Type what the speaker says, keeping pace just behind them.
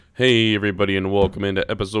Hey everybody, and welcome into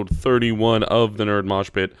episode 31 of the Nerd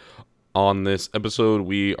Moshpit. On this episode,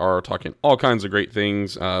 we are talking all kinds of great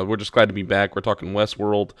things. We're just glad to be back. We're talking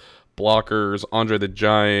Westworld, Blockers, Andre the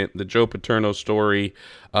Giant, the Joe Paterno story,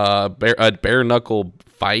 bare knuckle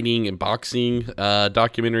fighting and boxing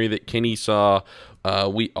documentary that Kenny saw.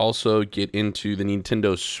 We also get into the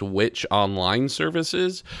Nintendo Switch online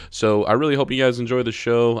services. So I really hope you guys enjoy the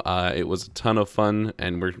show. It was a ton of fun,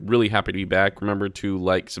 and we're really happy to be back. Remember to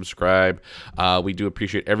like, subscribe. We do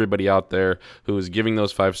appreciate everybody out there who is giving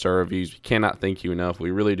those 5-star reviews. We cannot thank you enough.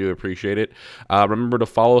 We really do appreciate it. Remember to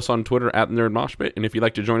follow us on Twitter at NerdMoshpit. And if you'd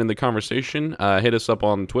like to join in the conversation, hit us up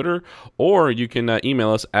on Twitter, or you can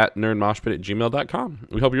email us at nerdmoshpit@gmail.com.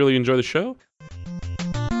 We hope you really enjoy the show.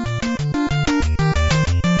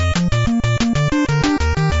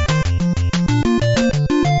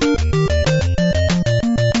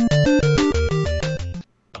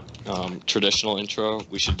 Traditional intro,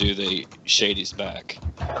 we should do the Shady's back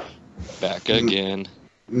again.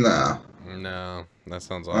 No, that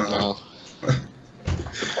sounds awful. No.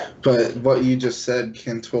 But what you just said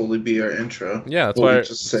can totally be our intro. Yeah,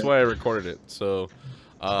 that's why I recorded it. So,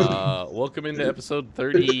 welcome into episode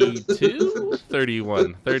 32?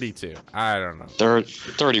 31, 32. I don't know.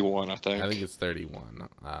 31, I think. I think it's 31.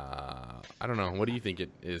 I don't know. What do you think it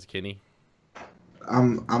is, Kenny?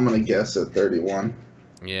 I'm gonna guess at 31.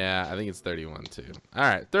 Yeah, I think it's 31 too. All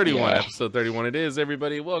right, 31, Yeah. Episode 31 it is,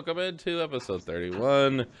 everybody. Welcome into episode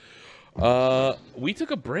 31. We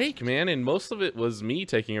took a break, man, and most of it was me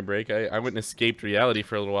taking a break. I went and escaped reality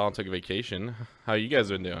for a little while and took a vacation. How you guys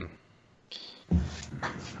been doing?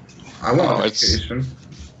 I went on vacation.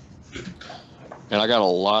 And I got a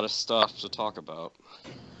lot of stuff to talk about.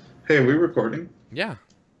 Hey, are we recording? Yeah.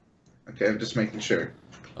 Okay, I'm just making sure.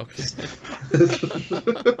 Okay.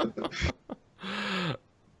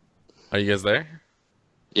 Are you guys there?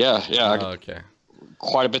 Yeah. Okay.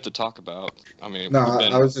 Quite a bit to talk about. I mean, No,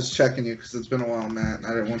 I was just checking you because it's been a while, Matt. I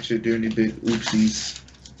didn't want you to do any big oopsies.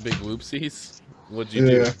 Big whoopsies? What'd you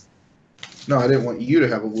do? No, I didn't want you to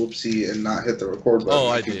have a whoopsie and not hit the record button. Oh,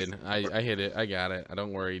 I did. I hit it. I got it.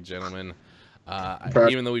 Don't worry, gentlemen.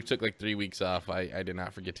 Even though we've took like 3 weeks off, I did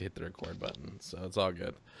not forget to hit the record button, so it's all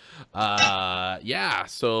good. Yeah,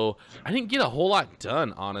 so I didn't get a whole lot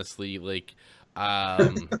done, honestly. Like,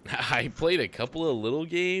 I played a couple of little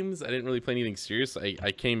games. I didn't really play anything serious.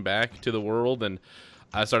 I came back to the world and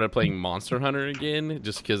I started playing Monster Hunter again,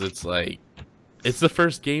 just because it's like, it's the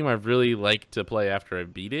first game I've really liked to play after I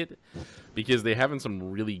beat it, because they having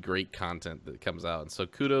some really great content that comes out. And so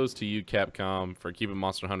kudos to you, Capcom, for keeping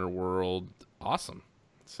Monster Hunter World awesome.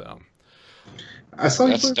 So I saw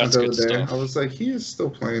you play it the good other day. stuff. I was like, he is still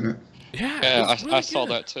playing it. Yeah, really I saw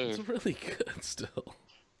good. that too. It's really good still.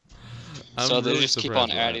 So they really just keep on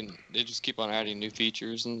surprised by adding. They just keep on adding new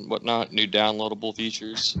features and whatnot, new downloadable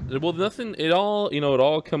features. that. Well, nothing. It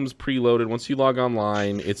all comes preloaded. Once you log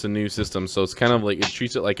online, it's a new system, so it's kind of like, it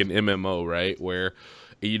treats it like an MMO, right? Where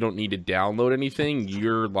you don't need to download anything.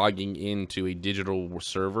 You're logging into a digital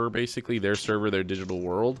server, basically their server, their digital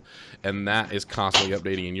world, and that is constantly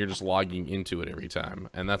updating, and you're just logging into it every time.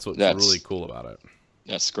 And that's what's really cool about it.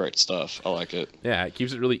 That's great stuff. I like it. Yeah, it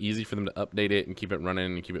keeps it really easy for them to update it and keep it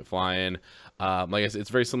running and keep it flying. Like I said, it's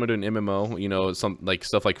very similar to an MMO. You know, some like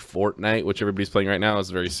stuff like Fortnite, which everybody's playing right now, is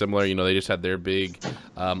very similar. You know, they just had their big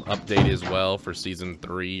update as well for season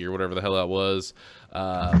 3 or whatever the hell that was.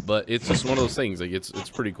 But it's just one of those things. Like it's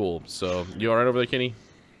pretty cool. So you all right over there, Kenny?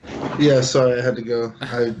 Yeah, sorry, I had to go.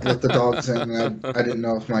 I let the dogs in, and I didn't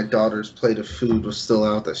know if my daughter's plate of food was still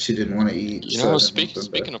out that she didn't want to eat. You know,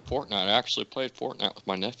 speaking of Fortnite, I actually played Fortnite with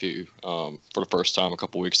my nephew for the first time a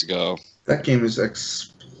couple weeks ago. That game is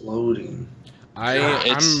exploding.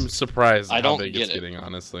 I'm surprised I how don't big get it's it. getting,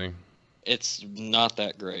 honestly. It's not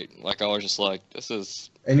that great. Like, I was just like, this is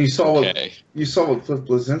And you saw okay. what Cliff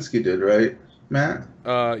Bleszinski did, right, Matt?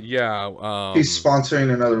 Yeah. He's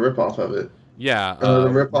sponsoring another ripoff of it. Yeah,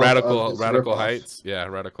 ripoff of Radical ripoff. Heights. Yeah,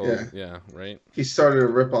 Radical. Yeah, right. He started a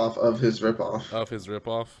ripoff of his ripoff. Of his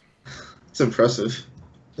ripoff. It's impressive.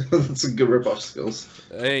 That's a good ripoff skills.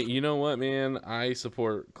 Hey, you know what, man? I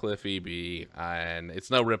support Cliff EB, and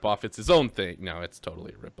it's no ripoff. It's his own thing. No, it's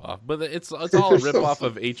totally a ripoff. But it's all a ripoff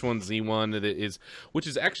of H1Z1 that is, which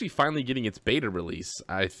is actually finally getting its beta release,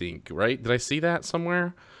 I think, right? Did I see that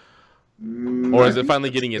somewhere? Or is it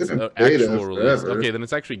finally getting its actual release? Okay, then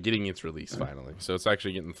it's actually getting its release finally. So it's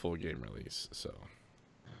actually getting the full game release. So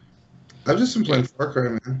I've just been playing Far Cry,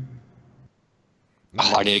 man.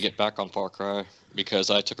 Oh, I need to get back on Far Cry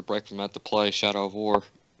because I took a break from that to play Shadow of War.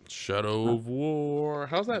 Shadow of War.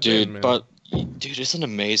 How's that Dude, been, man? but dude, it's an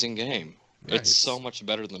amazing game. It's so Nice. much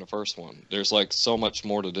better than the first one. There's like so much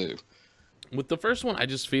more to do. With the first one, I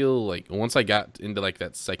just feel like once I got into like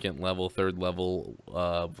that second level, third level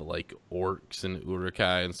of like orcs and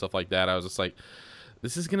urukai and stuff like that, I was just like,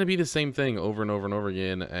 this is gonna be the same thing over and over and over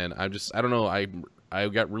again. And I don't know, I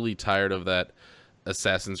got really tired of that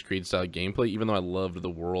Assassin's Creed style gameplay. Even though I loved the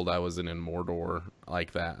world I was in Mordor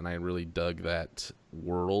like that, and I really dug that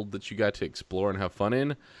world that you got to explore and have fun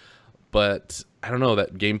in. But I don't know,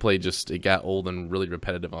 that gameplay it got old and really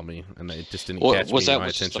repetitive on me, and it just didn't Well, catch was me that my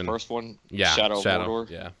was just the attention. first one? Yeah, Shadow of Mordor.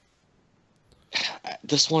 Yeah,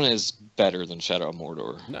 This one is better than Shadow of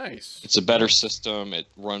Mordor. nice. It's a better system. It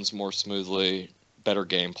runs more smoothly. Better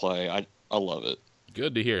gameplay. I love it.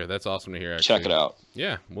 Good to hear. That's awesome to hear. Actually. Check it out.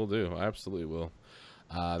 Yeah, we'll do. I absolutely will.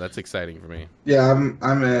 That's exciting for me. Yeah,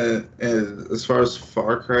 as far as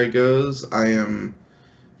Far Cry goes, I am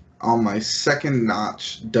on my second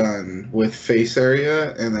notch done with face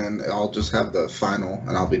area, and then I'll just have the final,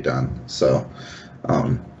 and I'll be done. So,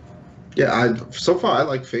 yeah, so far I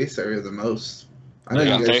like face area the most. I know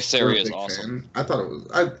Yeah, you guys face were a area is big awesome. fan. I thought it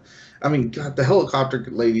was. I mean, God, the helicopter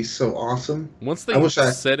lady's so awesome. Once I they wish I-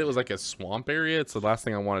 said it was like a swamp area, it's the last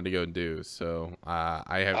thing I wanted to go do. So I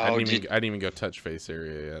Oh, didn't even go touch face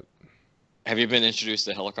area yet. Have you been introduced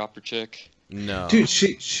to the helicopter chick? No, Dude,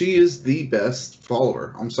 she is the best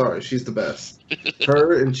follower. I'm sorry, she's the best.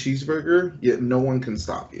 Her and Cheeseburger, yet no one can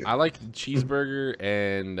stop you. I like cheeseburger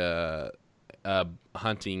and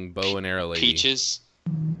hunting bow and arrow lady. Peaches.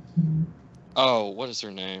 Oh, what is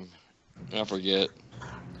her name? I forget.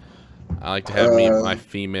 I like to have my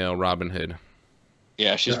female Robin Hood.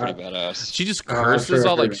 Yeah, she's Yeah. pretty badass. She just I curses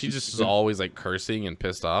all heard like it. she just is always like cursing and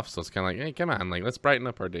pissed off. So it's kind of like, hey, come on, like let's brighten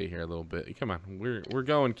up our day here a little bit. Come on, we're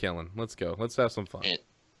going killing. Let's go. Let's have some fun.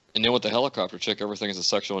 And then with the helicopter chick, everything is a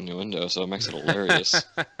sexual innuendo, so it makes it hilarious.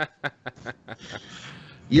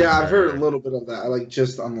 Yeah, I've heard a little bit of that. I like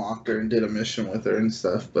just unlocked her and did a mission with her and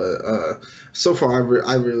stuff. But so far,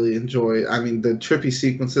 I really enjoy. I mean, the trippy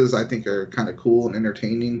sequences I think are kind of cool and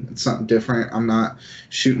entertaining. It's something different. I'm not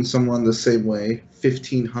shooting someone the same way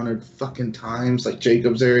 1,500 fucking times like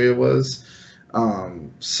Jacob's area was.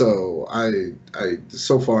 So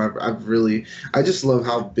so far I've really I just love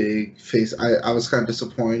how big face. I was kind of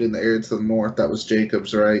disappointed in the area to the north that was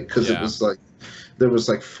Jacob's, right? Because it Yeah. was like there was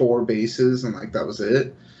like 4 bases and like that was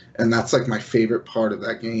it. And that's like my favorite part of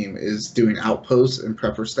that game is doing outposts and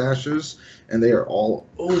prepper stashes, and they are all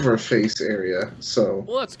over face area. So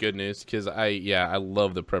Well, that's good news because I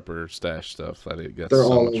love the prepper stash stuff. I think that's they're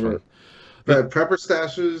so all much over. fun. But prepper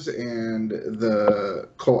stashes and the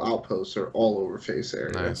coal outposts are all over face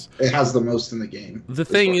area. Nice. It has the most in the game. The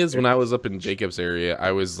thing is, when I was up in Jacob's area,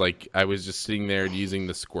 I was just sitting there using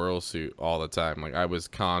the squirrel suit all the time. Like I was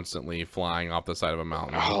constantly flying off the side of a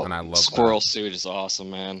mountain, Oh, and I love Squirrel suit is awesome,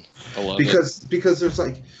 man. I love it. because there's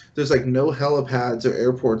like no helipads or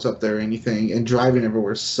airports up there or anything, and driving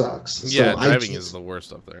everywhere sucks. that. Yeah, So driving is the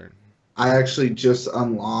worst up there. I actually just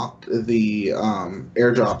unlocked the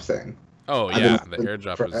airdrop thing. Oh I've yeah, been the looking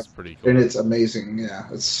airdrop for is that. pretty cool. And it's amazing. Yeah,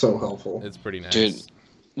 it's so helpful. It's pretty nice. Dude,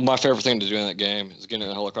 my favorite thing to do in that game is get in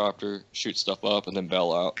a helicopter, shoot stuff up, and then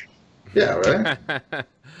bail out. Yeah, right.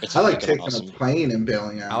 It's I like freaking taking awesome. a plane and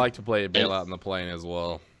bailing out. I like to play bailout in the plane as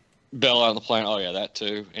well. Bail out on the plane. Oh yeah, that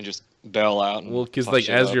too, and just bail out. And Well, because fuck like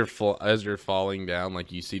shit as up. you're falling down,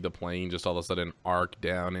 like you see the plane just all of a sudden arc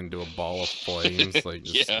down into a ball of flames. Like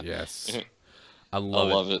just, Yeah. yes, I I love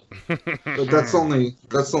love it. But that's the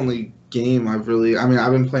only game I've really. I mean,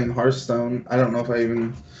 I've been playing Hearthstone. I don't know if I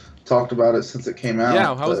even talked about it since it came out. Yeah,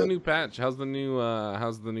 how's but the new patch? How's the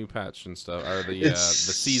new patch and stuff? Or the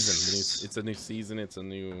season? It's a new season. It's a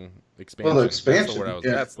new expansion. Well, the expansion,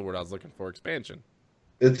 yeah. That's the word I was looking for. Expansion.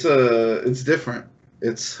 It's different.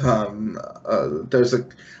 It's there's a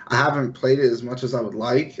I haven't played it as much as I would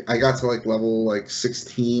like. I got to like level like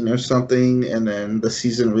 16 or something, and then the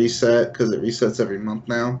season reset because it resets every month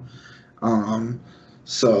now.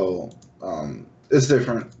 So it's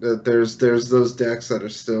different. There's those decks that are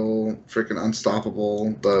still freaking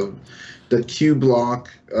unstoppable. The Q block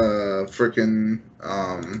the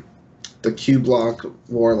Q block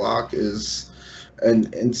Warlock is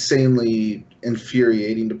an insanely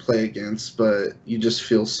infuriating to play against, but you just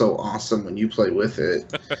feel so awesome when you play with it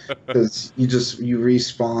because you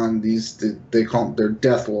respawn they call them, they're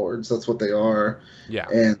death lords. That's what they are. Yeah.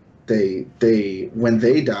 And they when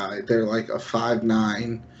they die, they're like a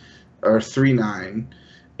 5/9 or 3/9,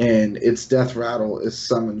 and its death rattle is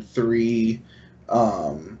summon 3.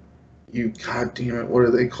 God damn it, what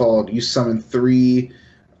are they called? You summon 3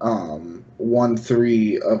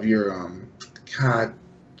 1/3 of your God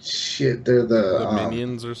shit, they're The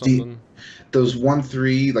minions or something. those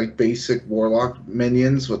 1/3 like basic warlock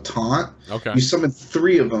minions with taunt. Okay. You summon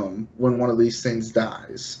 3 of them when one of these things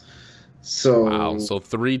dies. Wow. So So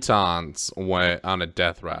 3 taunts on a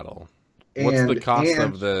death rattle. What's the and cost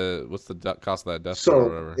and of the cost of that death rattle or so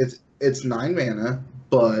whatever? it's 9 mana,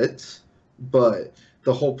 but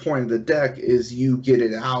the whole point of the deck is you get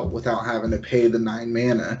it out without having to pay the 9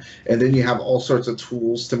 mana, and then you have all sorts of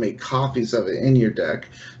tools to make copies of it in your deck.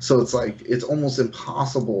 So it's like it's almost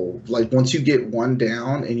impossible. Like once you get one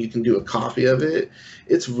down and you can do a copy of it,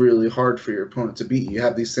 it's really hard for your opponent to beat. You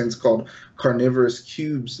have these things called carnivorous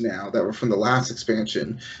cubes now that were from the last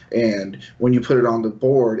expansion, and when you put it on the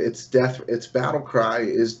board, its battle cry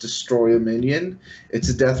is destroy a minion.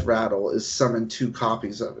 Its death rattle is summon 2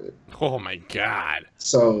 copies of it. Oh my god.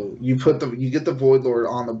 So you get the Void Lord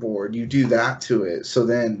on the board. You do that to it. So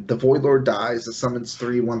then the Void Lord dies. It summons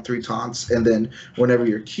 3/1/3 taunts, and then whenever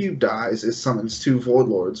your cube dies, it summons 2 Void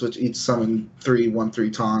Lords, which each summon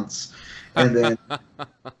 3/1/3 taunts. And then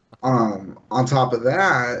on top of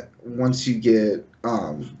that, once you get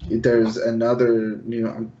there's another.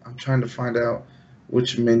 I'm trying to find out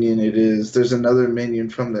which minion it is. There's another minion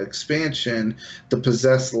from the expansion, the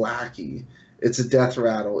Possessed Lackey. Its a death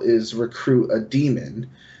rattle is recruit a demon.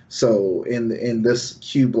 So in this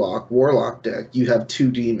Q block warlock deck, you have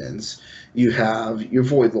 2 demons. You have your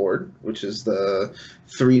Void Lord, which is the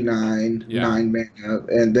 3/9 9 mana,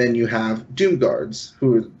 and then you have Doom Guards,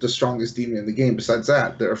 who are the strongest demon in the game. Besides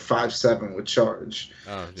that, they're 5/7 with charge.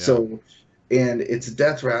 Oh, yeah. So and its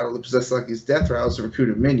death rattle, the Possessed Lucky's death rattle is to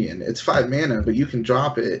recruit a minion. It's 5 mana, but you can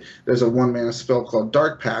drop it. There's a 1 mana spell called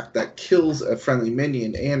Dark Pact that kills a friendly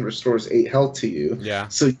minion and restores 8 health to you. Yeah.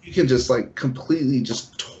 So you can just like completely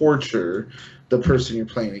just torture the person you're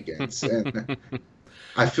playing against. And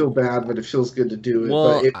I feel bad, but it feels good to do it.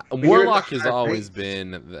 Well, but Warlock has always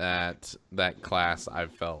been that class.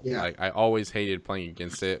 I've felt. Yeah. Like I always hated playing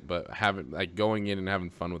against it, but going in and having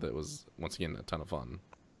fun with it was once again a ton of fun.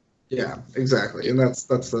 Yeah, exactly, and that's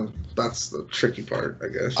the tricky part, I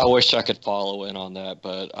guess. I wish I could follow in on that,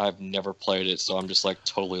 but I've never played it, so I'm just like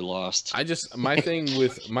totally lost. My thing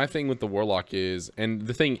with the Warlock is, and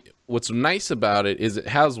what's nice about it is it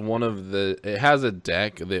has a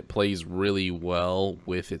deck that plays really well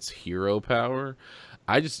with its hero power.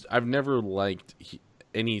 I've never liked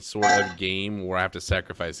any sort of game where I have to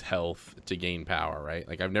sacrifice health to gain power, right?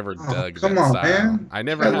 Like I've never dug come that on, style. man. I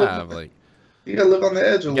never have. Like you gotta live on the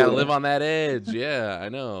edge a little. You gotta live on that edge, yeah, I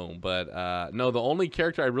know. But no, the only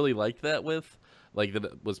character I really liked that with, like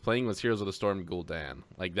that was playing, was Heroes of the Storm Gul'dan.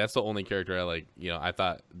 Like that's the only character I like. I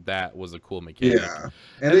thought that was a cool mechanic. Yeah,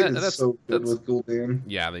 and they did so good with Gul'dan.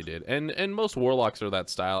 Yeah, they did. And most Warlocks are that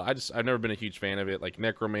style. I've never been a huge fan of it. Like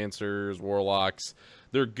Necromancers, Warlocks,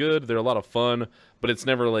 they're good. They're a lot of fun, but it's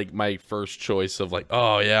never like my first choice of like,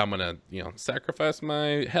 oh yeah, I'm gonna sacrifice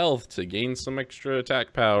my health to gain some extra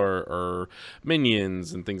attack power or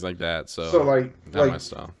minions and things like that. So not my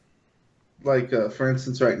style. Like for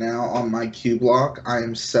instance, right now on my Q block, I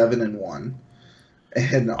am 7-1,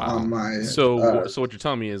 and Wow. on my so what you're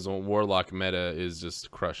telling me is Warlock meta is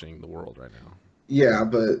just crushing the world right now. Yeah,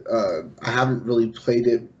 but I haven't really played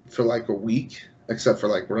it for like a week, except for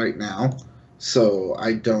like right now. So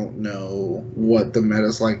I don't know what the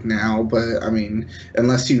meta's like now, but I mean,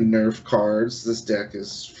 unless you nerf cards, this deck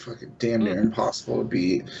is fucking damn near impossible to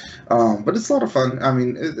beat. But it's a lot of fun. I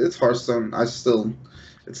mean, it's Hearthstone.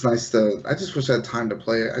 It's nice to. I just wish I had time to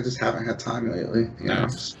play it. I just haven't had time lately.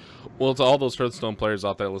 Nice. Well, to all those Hearthstone players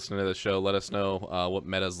out there listening to the show, let us know what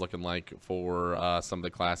meta's looking like for some of the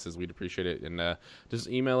classes. We'd appreciate it. And just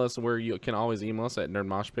email us, where you can always email us at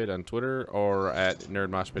nerdmoshpit on Twitter or at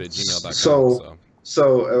nerdmoshpit@gmail.com.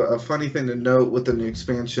 So a funny thing to note with the new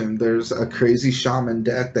expansion, there's a crazy shaman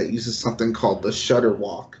deck that uses something called the Shudder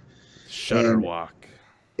Walk.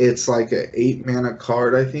 It's like an 8 mana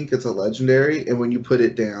card, I think. It's a legendary, and when you put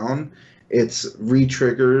it down, it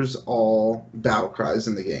re-triggers all battle cries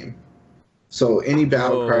in the game. So any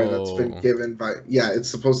battle cry that's been given it's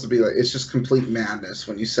supposed to be like, it's just complete madness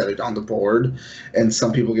when you set it on the board, and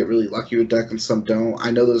some people get really lucky with deck and some don't.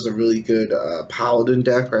 I know there's a really good paladin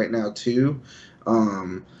deck right now too,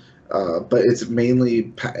 but it's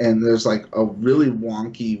mainly, and there's like a really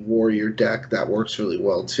wonky warrior deck that works really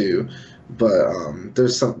well too. But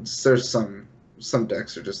there's some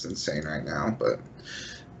decks are just insane right now. But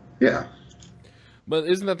yeah. But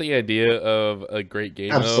isn't that the idea of a great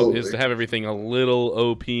game, though, is to have everything a little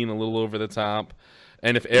OP and a little over the top?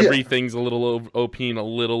 And if everything's a little OP and a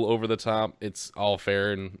little over the top, it's all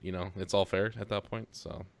fair, and it's all fair at that point.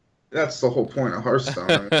 So That's the whole point of Hearthstone.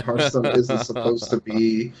 I mean, Hearthstone isn't supposed to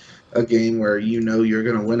be a game where you know you're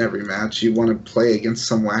going to win every match. You want to play against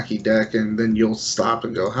some wacky deck, and then you'll stop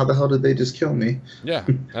and go, "How the hell did they just kill me?" Yeah,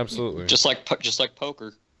 absolutely. Just like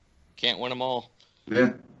poker, can't win them all.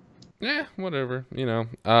 Yeah. Yeah, whatever.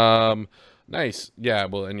 Nice. Yeah,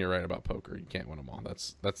 well, and you're right about poker. You can't win them all.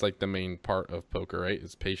 That's like the main part of poker, right?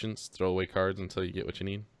 Is patience. Throw away cards until you get what you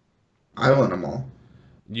need. I win them all.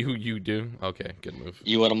 You do? Okay, good move.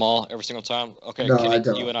 You win them all every single time. Okay, No, Kenny, I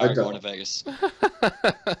don't. you and I I are going to don't. Vegas.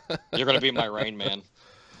 You're gonna be my Rain Man.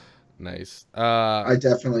 Nice. I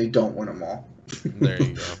definitely don't win them all. There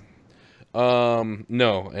you go.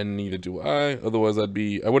 No, and neither do I. Otherwise, I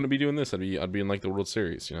wouldn't be doing this. I'd be in like the World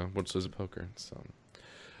Series, World Series of Poker. So,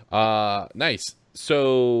 nice.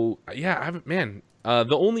 So, yeah, man. I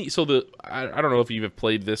don't know if you've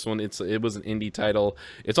played this one. It was an indie title.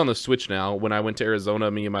 It's on the Switch now. When I went to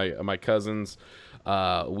Arizona, me and my cousins,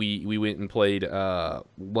 we went and played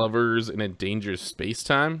Lovers in a Dangerous Space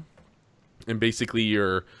Time, and basically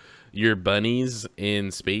your bunnies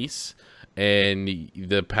in space, and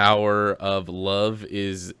the power of love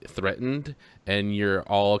is threatened, and you're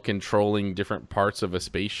all controlling different parts of a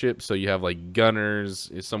spaceship. So you have like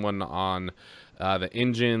gunners, someone on the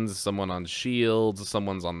engines, someone on shields,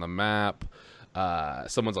 someone's on the map,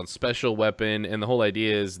 someone's on special weapon, and the whole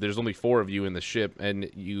idea is there's only 4 of you in the ship, and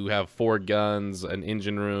you have 4 guns, an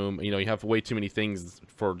engine room. You have way too many things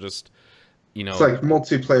for just It's like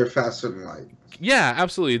multiplayer faster than light. Yeah,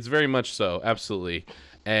 absolutely. It's very much so. Absolutely.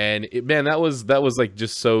 And man, that was like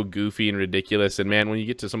just so goofy and ridiculous. And man, when you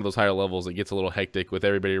get to some of those higher levels, it gets a little hectic with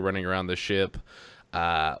everybody running around the ship.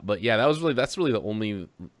 But yeah, that's really the only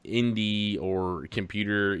indie or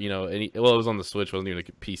computer, it was on the Switch, it wasn't even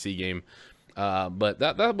a PC game. But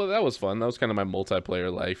that was fun. That was kind of my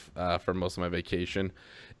multiplayer life for most of my vacation,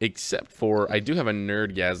 except for I do have a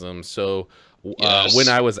nerdgasm. So Yes. when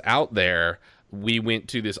I was out there, we went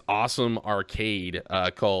to this awesome arcade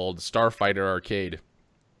called Starfighter Arcade.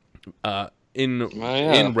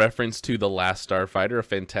 In reference to The Last Starfighter, a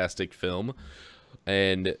fantastic film.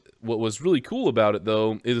 And what was really cool about it,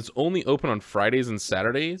 though, is it's only open on Fridays and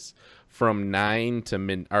Saturdays from 9 to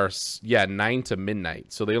midnight.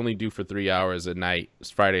 So they only do for 3 hours a night,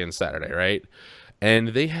 Friday and Saturday, right? And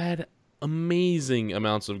they had amazing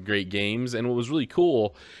amounts of great games. And what was really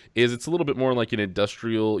cool is it's a little bit more like an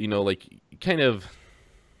industrial, like kind of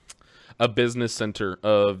a business center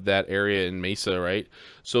of that area in Mesa, right?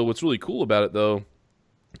 So what's really cool about it, though,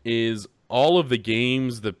 is all of the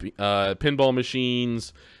games, the pinball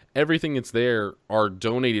machines, everything that's there are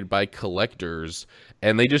donated by collectors,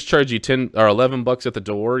 and they just charge you $10 or $11 at the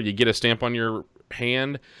door. You get a stamp on your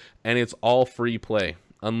hand, and it's all free play,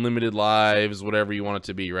 unlimited lives, whatever you want it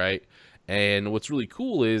to be, right? And what's really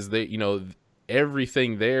cool is that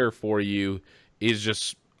everything there for you is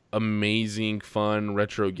just amazing, fun,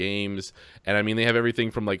 retro games. And I mean, they have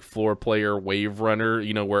everything from like 4-player Wave Runner,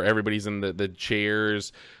 where everybody's in the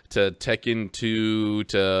chairs, to Tekken 2,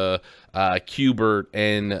 to Qbert,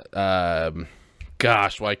 and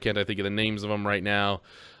gosh, why can't I think of the names of them right now?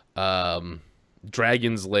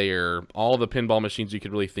 Dragon's Lair, all the pinball machines you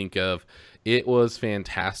could really think of. It was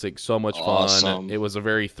fantastic, so much fun. It was a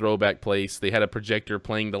very throwback place. They had a projector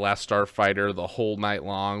playing The Last Starfighter the whole night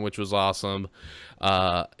long, which was awesome.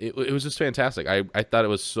 It was just fantastic. I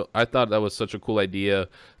thought that was such a cool idea,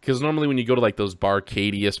 because normally when you go to like those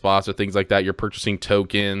Barcadia spots or things like that, you're purchasing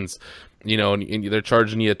tokens, and they're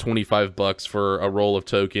charging you $25 for a roll of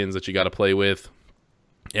tokens that you got to play with.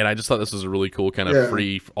 And I just thought this was a really cool kind of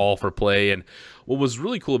free, all for play. And what was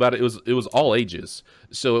really cool about it was all ages.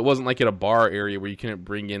 So it wasn't like at a bar area where you couldn't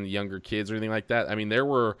bring in younger kids or anything like that. I mean, there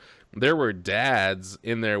were dads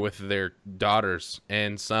in there with their daughters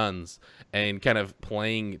and sons, and kind of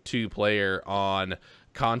playing 2-player on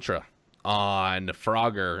Contra, on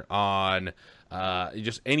Frogger, on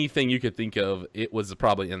just anything you could think of. It was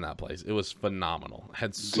probably in that place. It was phenomenal.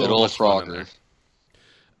 Had so Good old much fun in Frogger. there.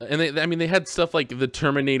 And they had stuff like the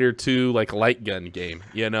Terminator 2 like light gun game,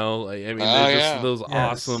 those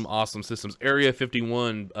awesome systems. Area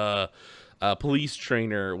 51 police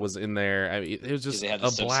trainer was in there. I mean, it was just Did they have a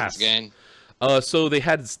the blast. Simpsons game? So they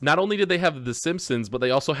had, not only did they have the Simpsons, but they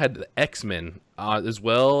also had the X-Men as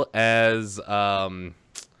well as Mortal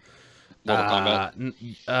Kombat.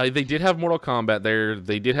 they did have Mortal Kombat there.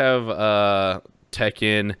 They did have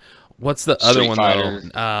Tekken. What's the Street other one Fighter,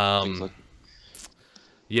 though?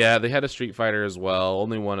 Yeah, they had a Street Fighter as well.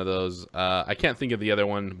 Only one of those. I can't think of the other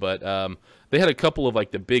one, but they had a couple of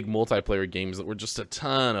like the big multiplayer games that were just a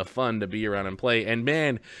ton of fun to be around and play. And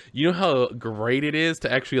man, you know how great it is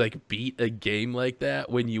to actually like beat a game like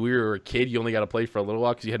that when you were a kid. You only got to play for a little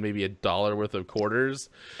while because you had maybe $1 worth of quarters.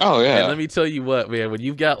 Oh yeah. And let me tell you what, man, when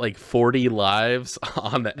you've got like 40 lives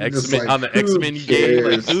on the X-Men like, X-Men game,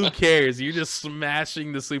 like who cares? You're just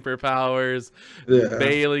smashing the superpowers,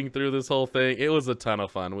 bailing through this whole thing. It was a ton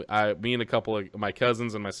of fun. Me and a couple of my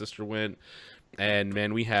cousins and my sister went, and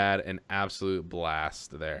man, we had an absolute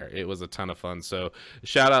blast there. It was a ton of fun. So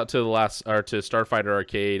shout out to to Starfighter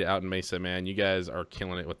Arcade out in Mesa, man. You guys are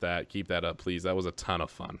killing it with that. Keep that up, please. That was a ton of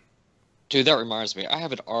fun. Dude, that reminds me. I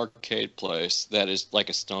have an arcade place that is like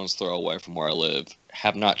a stone's throw away from where I live.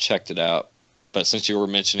 Have not checked it out, but since you were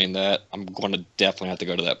mentioning that, I'm going to definitely have to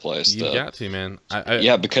go to that place. You got to, man.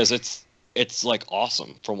 Yeah, because it's like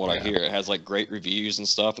awesome from what I hear. It has like great reviews and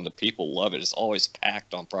stuff, and the people love it. It's always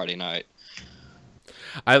packed on Friday night.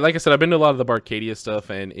 Like I said, I've been to a lot of the Barcadia stuff,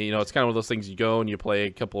 and you know, it's kind of one of those things you go and you play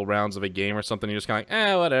a couple of rounds of a game or something, and you're just kind of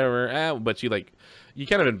like, whatever, but you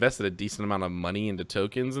kind of invested a decent amount of money into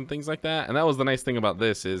tokens and things like that. And that was the nice thing about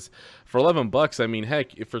this is for $11, I mean,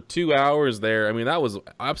 heck, for 2 hours there, I mean, that was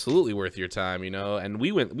absolutely worth your time, you know. And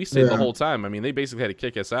we stayed the whole time. I mean, they basically had to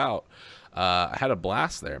kick us out. I had a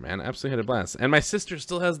blast there, man. Absolutely had a blast. And my sister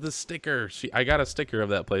still has the sticker. I got a sticker of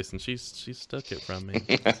that place, and she took it from me.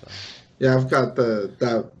 So. Yeah, I've got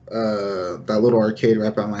that little arcade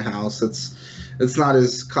right by my house. It's not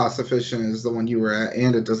as cost efficient as the one you were at,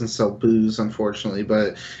 and it doesn't sell booze, unfortunately.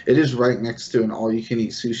 But it is right next to an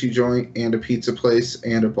all-you-can-eat sushi joint and a pizza place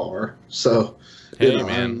and a bar. So, hey,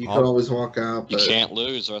 man, you could always walk out. But, you can't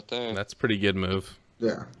lose right there. That's a pretty good move.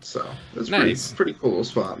 Yeah, so it's nice. pretty cool little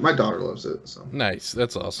spot. My daughter loves it. So nice,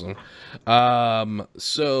 that's awesome.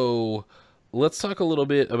 So let's talk a little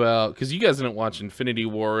bit about, because you guys didn't watch Infinity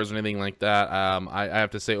Wars or anything like that. I have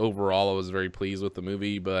to say overall I was very pleased with the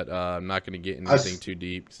movie, but I'm not going to get into anything too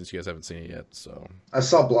deep since you guys haven't seen it yet. So I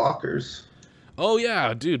saw Blockers. Oh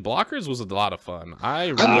yeah, dude, Blockers was a lot of fun. I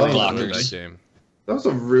really enjoyed that game. That was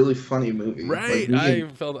a really funny movie. Right, I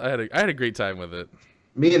had a great time with it.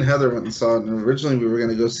 Me and Heather went and saw it, and originally we were going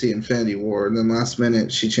to go see Infinity War, and then last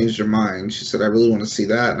minute she changed her mind. She said, I really want to see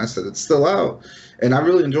that, and I said, it's still out. And I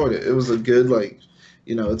really enjoyed it. It was a good,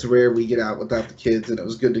 it's rare we get out without the kids, and it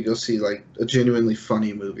was good to go see, a genuinely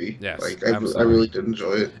funny movie. Yes, I really did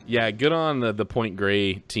enjoy it. Yeah, good on the Point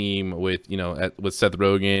Grey team with Seth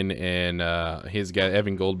Rogen and his guy,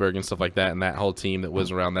 Evan Goldberg, and stuff like that, and that whole team that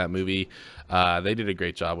was around that movie. They did a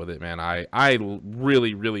great job with it, man. I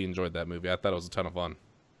really, really enjoyed that movie. I thought it was a ton of fun.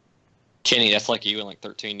 Kenny, that's like you in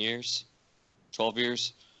 13 years? 12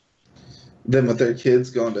 years? Then with their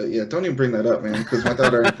kids going to, don't even bring that up, man, because my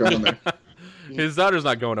daughter ain't going there. His daughter's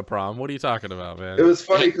not going to prom. What are you talking about, man? It was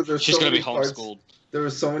funny because she's going to be homeschooled. There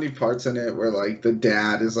were so many parts in it where, the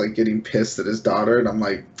dad is, getting pissed at his daughter, and I'm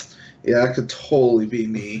like, yeah, that could totally be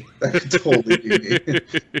me. That could totally be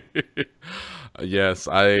me. Yes,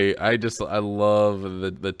 I love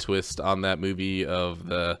the twist on that movie of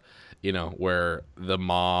where the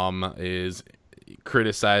mom is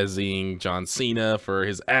criticizing John Cena for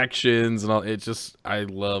his actions and all. I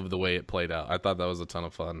love the way it played out. I thought that was a ton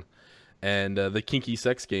of fun, and the kinky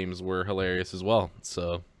sex games were hilarious as well.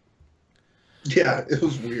 So yeah, it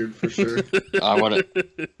was weird for sure.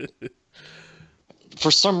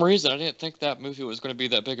 For some reason, I didn't think that movie was going to be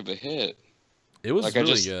that big of a hit. It was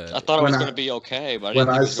really good. I thought it was going to be okay, but I didn't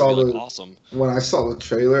think it was going to be awesome. When I saw the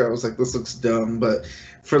trailer, I was like, this looks dumb. But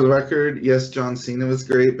for the record, yes, John Cena was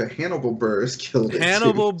great, but Hannibal Buress killed it.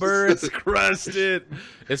 Hannibal Buress crushed it,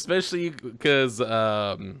 especially because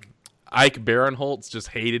Ike Barinholtz just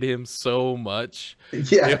hated him so much.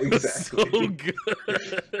 Yeah, it was exactly. So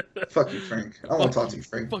good. Fuck you, Frank. I don't want to talk to you,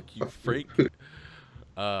 Frank. Fuck you, Frank.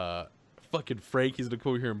 Fucking Frank, he's gonna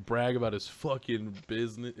come over here and brag about his fucking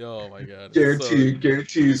business. Oh my god!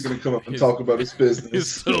 Guarantee he's gonna come up and talk about his business, his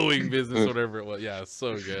sewing business, whatever it was. Yeah,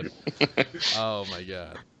 so good. Oh my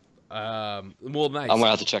god. Well, nice. I'm gonna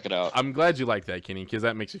have to check it out. I'm glad you like that, Kenny, because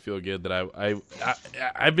that makes me feel good. That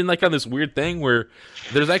I've been on this weird thing where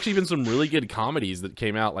there's actually been some really good comedies that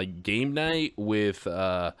came out, like Game Night with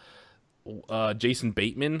Jason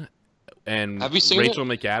Bateman. And have you seen Rachel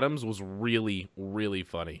McAdams was really, really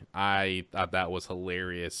funny. I thought that was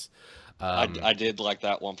hilarious. I did like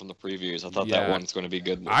that one from the previews. I thought that one's going to be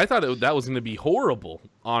good. I thought that was going to be horrible,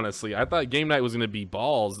 honestly. I thought Game Night was going to be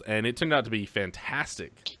balls, and it turned out to be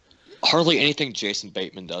fantastic. Hardly anything Jason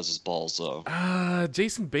Bateman does is balls, though.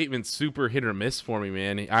 Jason Bateman's super hit or miss for me,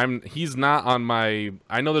 man. He's not on my...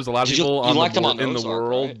 I know there's a lot of people in the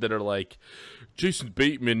world that are like... Jason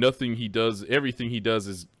Bateman, everything he does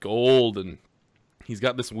is gold, and He's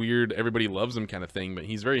got this weird everybody loves him kind of thing, but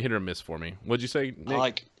he's very hit or miss for me. What'd you say,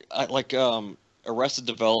 Nick? I like Arrested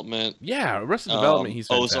Development. Yeah, Arrested Development. He's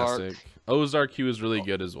Ozark. fantastic. Ozark, he was really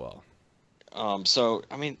good as well. So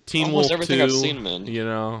I mean, Teen almost Wolf everything 2, I've seen him in. You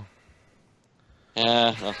know.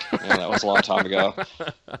 Yeah, that was a long time ago.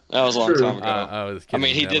 That was a long time ago. I was kidding. I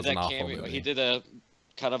mean, he That did was an that awful cameo. movie. He did a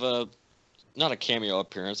kind of a not a cameo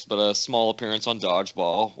appearance, but a small appearance on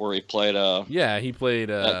Dodgeball where he played he played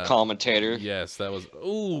a commentator. Yes, that was.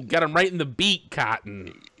 Ooh, got him right in the beat,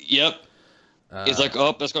 Cotton. Yep. He's like,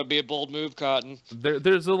 oh, that's going to be a bold move, Cotton.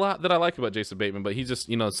 There's a lot that I like about Jason Bateman, but he just,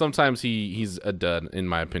 sometimes he's a dud, in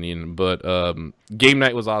my opinion. But Game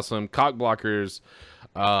Night was awesome. Cock Blockers,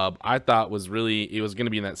 I thought it was going to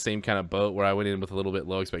be in that same kind of boat where I went in with a little bit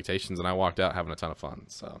low expectations, and I walked out having a ton of fun.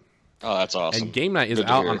 So. Oh, that's awesome. And Game Night is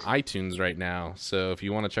out on iTunes right now, so if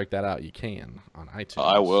you want to check that out, you can on iTunes.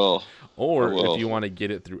 I will. Or if you want to get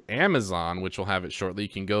it through Amazon, which will have it shortly, you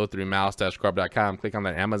can go through mouse-corp.com, click on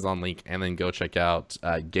that Amazon link, and then go check out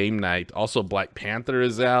Game Night. Also, Black Panther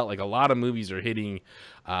is out. Like, a lot of movies are hitting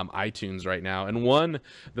iTunes right now. And one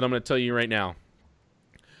that I'm going to tell you right now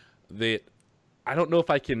that I don't know if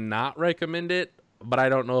I can not recommend it, but I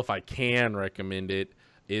don't know if I can recommend it,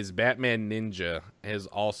 is Batman Ninja has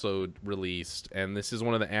also released, and this is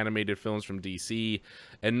one of the animated films from DC,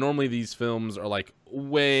 and normally these films are like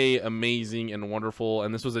way amazing and wonderful,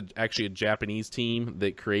 and this was actually a Japanese team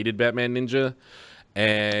that created Batman Ninja,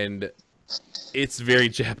 and it's very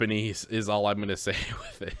Japanese is all I'm gonna say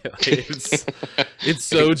with it. Like, it's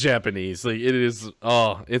so Japanese. Like, it is.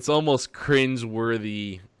 Oh, it's almost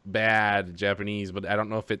cringe-worthy bad Japanese, but I don't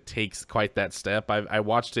know if it takes quite that step. I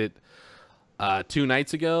watched it 2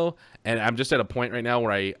 nights ago, and I'm just at a point right now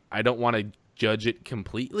where I don't want to judge it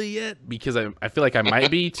completely yet, because I feel like I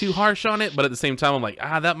might be too harsh on it, but at the same time I'm like,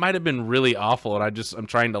 that might have been really awful, and I'm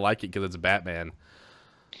trying to like it because it's Batman.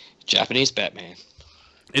 Japanese Batman.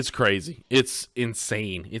 It's crazy. It's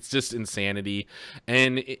insane. It's just insanity.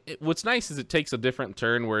 And what's nice is it takes a different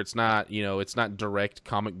turn where it's not, it's not direct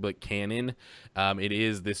comic book canon. It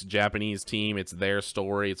is this Japanese team. It's their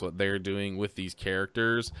story. It's what they're doing with these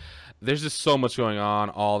characters. There's just so much going on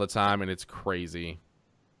all the time, and it's crazy.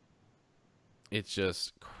 It's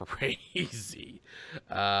just crazy.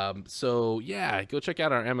 So, yeah, go check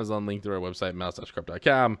out our Amazon link through our website,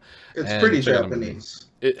 mouse-corp.com. It's pretty Japanese.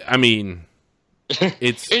 It's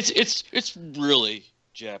really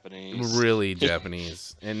Japanese. Really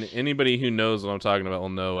Japanese. And anybody who knows what I'm talking about will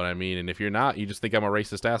know what I mean. And if you're not, you just think I'm a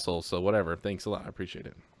racist asshole. So whatever. Thanks a lot. I appreciate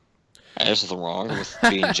it. There's nothing wrong with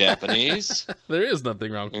being Japanese. There is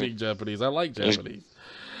nothing wrong with being Japanese. I like Japanese.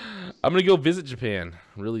 I'm going to go visit Japan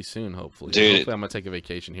really soon, hopefully. Dude, hopefully I'm going to take a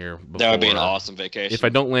vacation here. That would be an awesome vacation. If I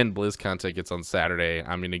don't land BlizzCon tickets on Saturday,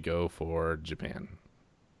 I'm going to go for Japan.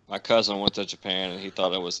 My cousin went to Japan, and he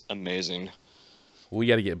thought it was amazing. We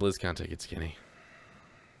got to get BlizzCon tickets, Kenny.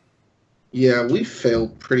 Yeah, we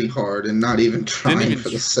failed pretty hard and not even trying for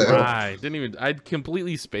the sale. I'd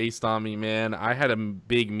completely spaced on me, man. I had a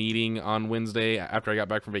big meeting on Wednesday after I got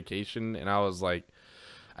back from vacation, and I was like,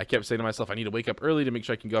 I kept saying to myself, I need to wake up early to make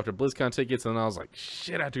sure I can go after BlizzCon tickets, and then I was like,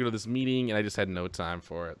 shit, I have to go to this meeting, and I just had no time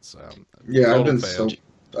for it. So yeah, I've been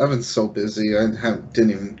so busy. I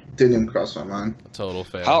didn't even cross my mind. Total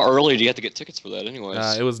fail. How early do you have to get tickets for that,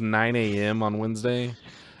 anyways? It was 9 a.m. on Wednesday.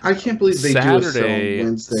 I can't believe they do a sale on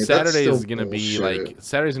Wednesday. Saturday's gonna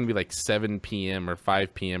be like 7 p.m. or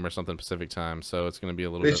 5 p.m. or something Pacific time, so it's gonna be a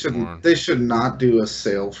little bit more. They should not do a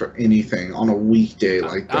sale for anything on a weekday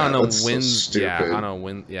like that. On a Wednesday. So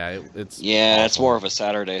it's it's more of a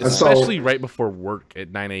Saturday thing. Especially right before work at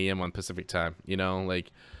 9 a.m. on Pacific time.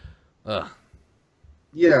 Ugh.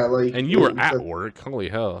 Yeah, like. And you were at work. Holy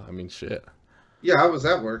hell! I mean, shit. Yeah, I was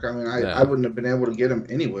at work. I mean, I wouldn't have been able to get them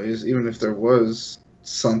anyways, even if there was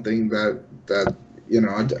something that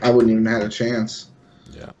I wouldn't even have had a chance.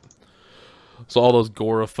 Yeah. So all those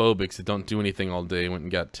agoraphobics that don't do anything all day went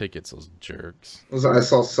and got tickets. Those jerks. I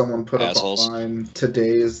saw someone put Assholes. up online, today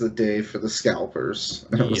is the day for the scalpers.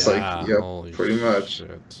 And it was yep, pretty much.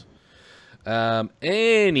 Shit.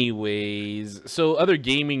 Anyways, so other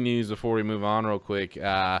gaming news before we move on real quick.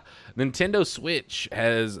 Nintendo Switch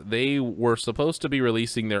they were supposed to be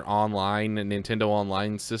releasing their Nintendo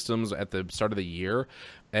Online systems at the start of the year,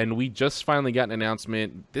 and we just finally got an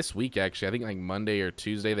announcement this week, actually. I think like Monday or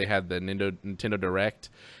Tuesday they had the Nintendo Direct,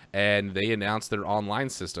 and they announced their online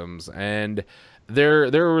systems, and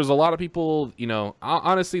there was a lot of people,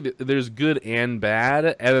 honestly, there's good and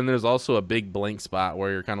bad, and then there's also a big blank spot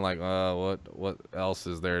where you're kind of like, what else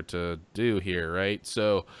is there to do here, right?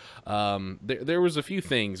 So there was a few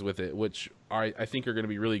things with it which I think are going to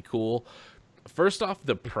be really cool. First off,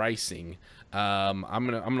 the pricing. I'm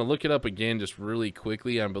gonna look it up again just really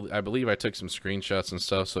quickly. I believe I took some screenshots and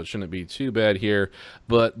stuff, so it shouldn't be too bad here.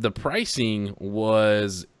 But the pricing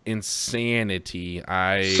was insanity.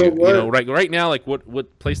 So what? Right now, like what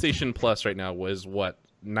PlayStation Plus right now was what,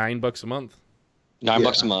 $9 a month?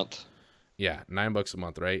 $9 a month. Yeah, $9 a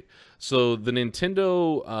month, right? So the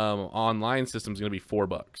Nintendo online system is gonna be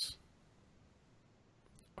 $4.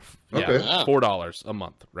 Yeah, Okay. $4 a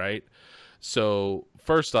month, right? So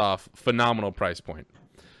first off, phenomenal price point.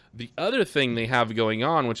 The other thing they have going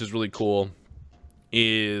on, which is really cool,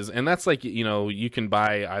 is, and that's like, you can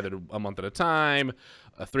buy either a month at a time,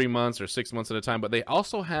 3 months or 6 months at a time, but they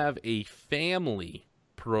also have a family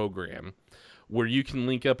program where you can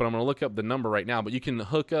link up, and I'm going to look up the number right now, but you can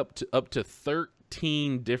hook up to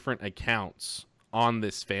 13 different accounts on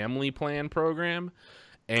this family plan program,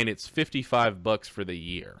 and it's $55 for the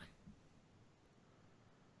year.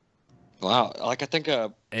 Wow, like I think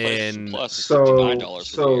PlayStation Plus is So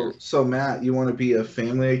 $59 for the year. so Matt, you want to be a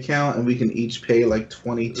family account, and we can each pay like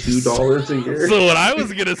 $22 a year. So what I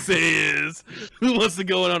was gonna say is, who wants to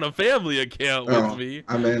go in on a family account with me?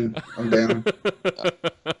 I'm in. I'm down.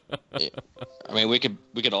 I mean, we could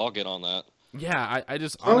all get on that. Yeah, I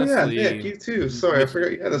just Oh honestly. yeah, Nick, you too. Sorry, I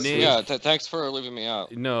forgot you had a Nick- Switch. Yeah, thanks for leaving me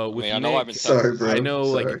out. No, with I know Nick, I've been Sorry, bro. I know,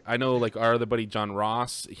 Sorry. like our other buddy John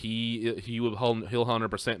Ross. He'll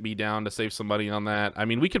 100% be down to save some money on that. I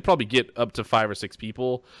mean, we could probably get up to 5 or 6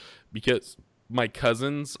 people, because my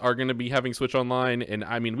cousins are going to be having Switch Online, and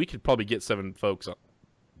I mean, we could probably get 7 folks.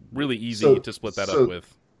 Really easy to split that up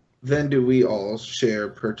with. Then do we all share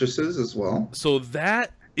purchases as well? So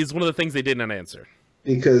that is one of the things they did not answer.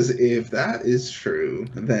 Because if that is true,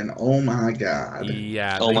 then oh my god.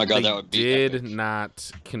 Yeah. Oh my God, they that would be did epic.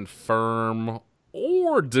 not confirm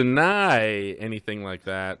or deny anything like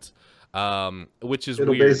that, which is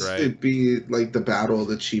It'll weird, basically right? be like the battle of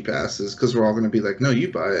the cheap asses, because we're all going to be like, no,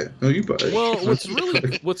 you buy it. No, you buy it. Well, here's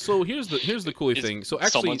the cool thing. So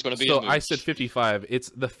actually, Someone's gonna be so in I mood. said 55. It's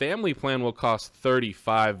the family plan will cost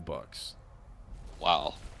 $35,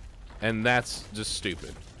 Wow. and that's just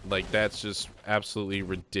stupid. Like, that's just absolutely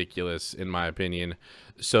ridiculous in my opinion.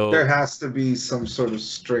 So There has to be some sort of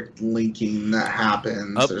strict linking that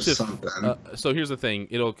happens up or to something. so here's the thing.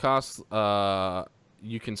 It'll cost.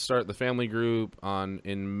 You can start the family group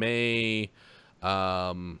in May.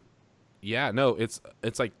 Yeah, no, it's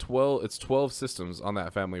like 12. It's 12 systems on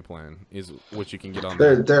that family plan is what you can get on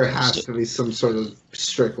there. There has to be some sort of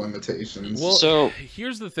strict limitations. Well, So-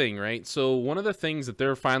 here's the thing, right? So one of the things that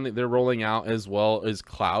they're rolling out as well is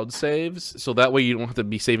cloud saves. So that way you don't have to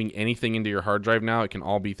be saving anything into your hard drive now. It can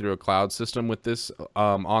all be through a cloud system with this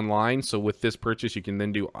online. So with this purchase, you can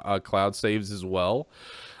then do cloud saves as well.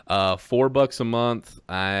 $4 a month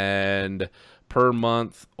and per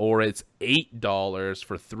month, or it's $8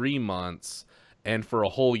 for 3 months, and for a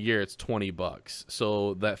whole year it's $20.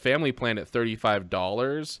 So that family plan at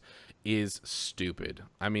 $35 is stupid.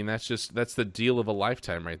 I mean, that's the deal of a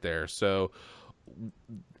lifetime right there. So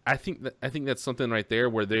I think that's something right there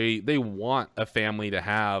where they want a family to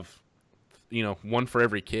have, one for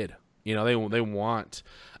every kid. They want,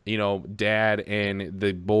 dad and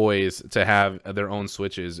the boys to have their own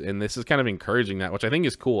Switches, and this is kind of encouraging that, which I think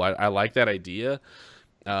is cool. I like that idea.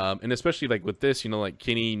 And especially like with this, like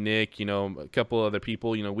Kenny, Nick, a couple other people,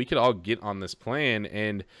 we could all get on this plan,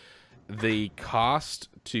 and the cost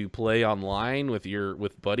to play online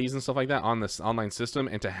with buddies and stuff like that on this online system,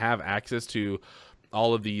 and to have access to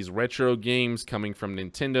all of these retro games coming from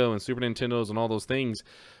Nintendo and Super Nintendos and all those things,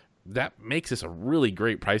 that makes this a really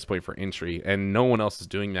great price point for entry, and no one else is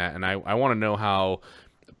doing that. And I want to know how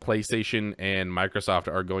PlayStation and Microsoft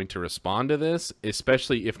are going to respond to this,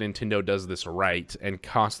 especially if Nintendo does this right and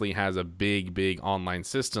constantly has a big online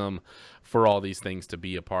system for all these things to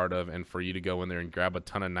be a part of, and for you to go in there and grab a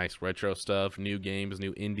ton of nice retro stuff, new games,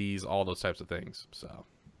 new indies, all those types of things.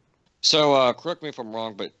 So, correct me if I'm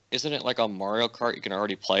wrong, but isn't it like on Mario Kart you can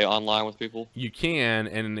already play online with people? You can,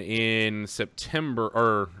 and in September,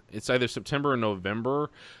 or it's either September or November,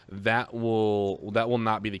 that will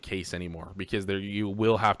not be the case anymore, because you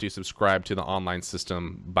will have to subscribe to the online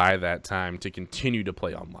system by that time to continue to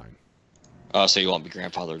play online. So you won't be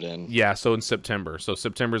grandfathered in. Yeah, so in September. So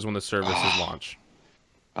September is when the services launch.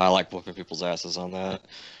 I like whooping people's asses on that.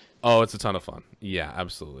 Oh, it's a ton of fun. Yeah,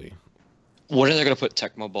 absolutely. When are they going to put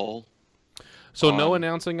Tecmo Bowl? So no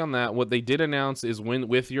announcing on that. What they did announce is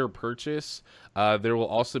with your purchase, there will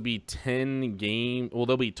also be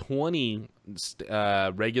there'll be 20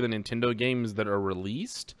 regular Nintendo games that are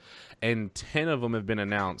released, and 10 of them have been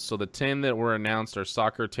announced. So the 10 that were announced are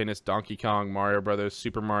Soccer, Tennis, Donkey Kong, Mario Brothers,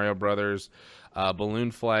 Super Mario Brothers,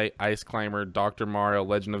 Balloon Flight, Ice Climber, Dr. Mario,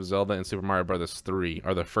 Legend of Zelda, and Super Mario Bros. 3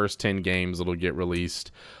 are the first 10 games that'll get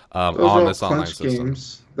released Those are on all this online clinch system.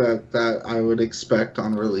 games that I would expect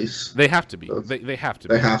on release. They have to be. Those- They have to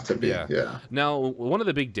They be. have to be. Yeah. Now, one of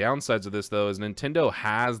the big downsides of this, though, is Nintendo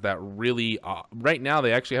has that really... right now,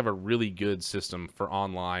 they actually have a really good system for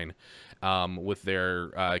online with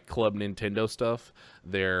their Club Nintendo stuff.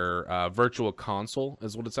 Their Virtual Console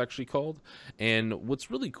is what it's actually called. And what's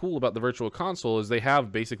really cool about the Virtual Console is they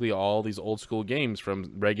have basically all these old school games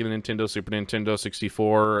from regular Nintendo, Super Nintendo,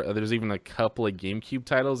 64. There's even a couple of GameCube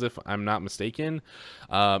titles, if I'm not mistaken.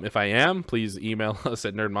 If I am, please email us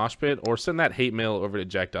at nerdmoshpit or send that hate mail over to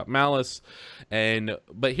jack.malice.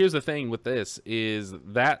 But here's the thing with this is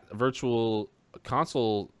that Virtual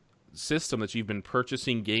Console system that you've been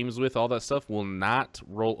purchasing games with, all that stuff will not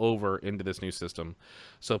roll over into this new system.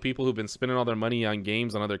 So people who've been spending all their money on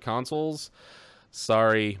games on other consoles,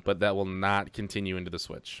 sorry, but that will not continue into the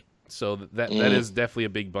Switch. So that is definitely a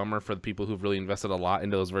big bummer for the people who've really invested a lot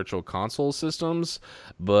into those Virtual Console systems.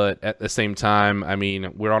 But at the same time, I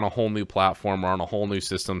mean, we're on a whole new platform, we're on a whole new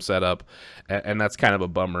system setup, and that's kind of a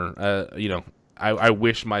bummer. I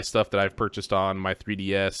wish my stuff that I've purchased on my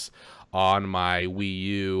 3DS, on my Wii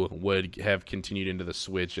U, would have continued into the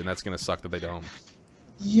Switch, and that's going to suck that they don't.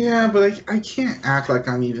 Yeah, but I can't act like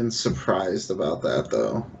I'm even surprised about that,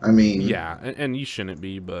 though. I mean... Yeah, and you shouldn't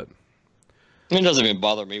be, but... It doesn't even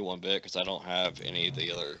bother me one bit because I don't have any of the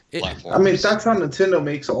other platforms. I mean, that's how Nintendo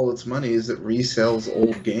makes all its money, is it resells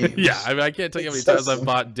old games. Yeah, I mean, I can't tell you how many times I've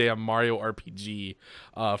bought damn Mario RPG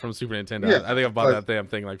from Super Nintendo. Yeah, I think I've bought that damn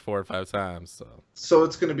thing like 4 or 5 times. So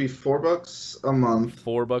it's going to be $4 a month.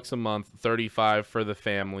 $4 a month, $35 for the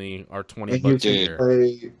family, or $20 a year.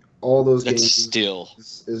 Play all those That's games still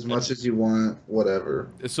as much as you want,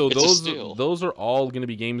 whatever. So those are all going to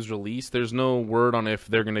be games released. There's no word on if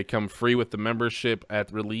they're going to come free with the membership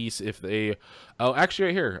at release. If they, actually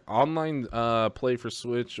right here, online play for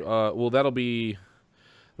Switch. Well, that'll be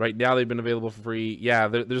right now. They've been available for free. Yeah,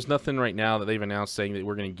 there's nothing right now that they've announced saying that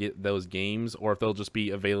we're going to get those games, or if they'll just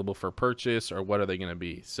be available for purchase, or what are they going to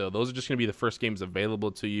be. So those are just going to be the first games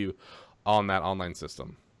available to you on that online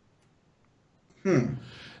system.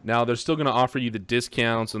 Now, they're still going to offer you the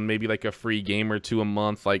discounts and maybe like a free game or two a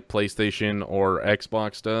month like PlayStation or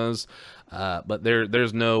Xbox does. But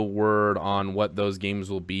there's no word on what those games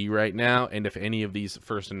will be right now, and if any of these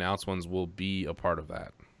first announced ones will be a part of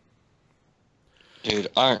that. Dude,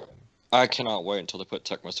 I cannot wait until they put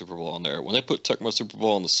Tecmo Super Bowl on there. When they put Tecmo Super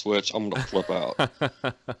Bowl on the Switch, I'm going to flip out.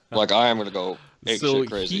 Like, I am going to go so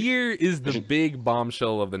crazy. Here is the big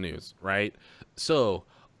bombshell of the news, right? So...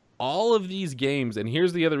 all of these games, and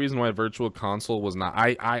here's the other reason why Virtual Console was not...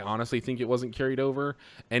 I honestly think it wasn't carried over,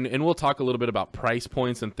 and we'll talk a little bit about price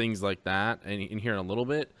points and things like that in here in a little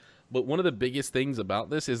bit, but one of the biggest things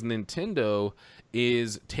about this is Nintendo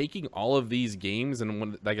is taking all of these games, and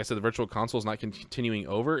when, like I said, the Virtual Console is not continuing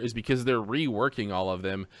over, is because they're reworking all of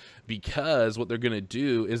them, because what they're going to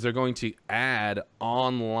do is they're going to add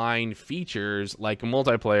online features like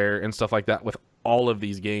multiplayer and stuff like that with all of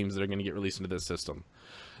these games that are going to get released into this system.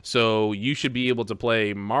 So you should be able to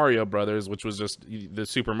play Mario Brothers, which was just the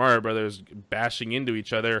Super Mario Brothers bashing into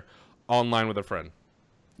each other, online with a friend.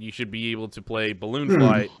 You should be able to play Balloon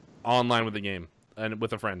Flight online with the game and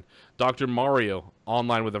with a friend. Dr. Mario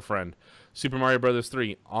online with a friend. Super Mario Brothers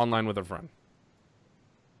 3 online with a friend.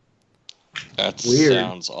 That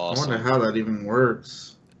sounds awesome. I wonder how that even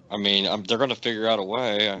works. I mean, they're going to figure out a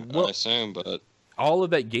way, I assume, but... all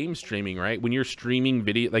of that game streaming, right? When you're streaming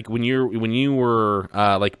video, like when you were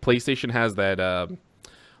like PlayStation has that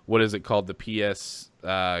what is it called, the PS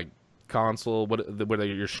console, where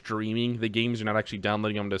you're streaming the games, you're not actually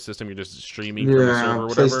downloading them to the system, you're just streaming from a server or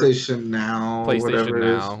whatever. PlayStation Now,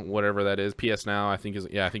 whatever that is, PS Now, I think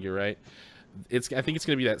you're right. I think it's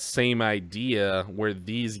going to be that same idea where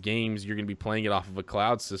these games, you're going to be playing it off of a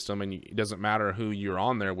cloud system, and it doesn't matter who you're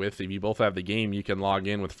on there with. If you both have the game, you can log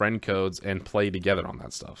in with friend codes and play together on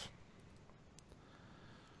that stuff.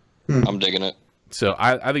 I'm digging it. So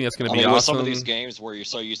I think that's going to be awesome. With some of these games where you're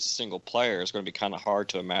so used to single player, it's going to be kind of hard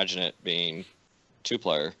to imagine it being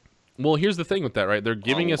 2-player. Well, here's the thing with that, right? They're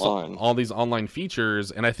giving us all these online features,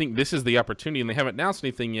 and I think this is the opportunity, and they haven't announced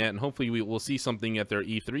anything yet, and hopefully we will see something at their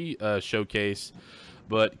E3 showcase.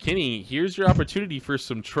 But, Kenny, here's your opportunity for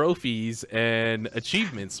some trophies and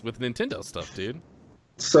achievements with Nintendo stuff, dude.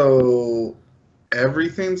 So,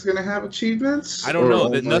 everything's going to have achievements? I don't know.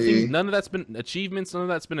 None of that's been achievements, none of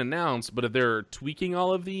that's been announced, but if they're tweaking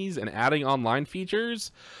all of these and adding online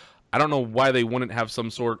features... I don't know why they wouldn't have some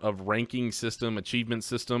sort of ranking system, achievement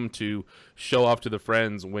system to show off to the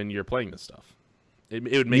friends when you're playing this stuff. It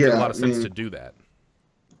would make a lot of sense to do that.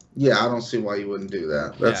 Yeah, I don't see why you wouldn't do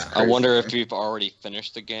that. That's I wonder if you've already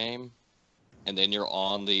finished the game and then you're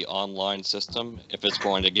on the online system, if it's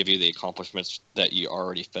going to give you the accomplishments that you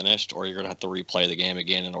already finished, or you're going to have to replay the game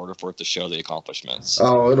again in order for it to show the accomplishments.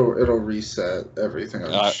 Oh, it'll reset everything,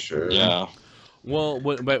 I'm sure. Yeah. Well,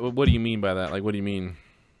 what do you mean by that? Like, what do you mean?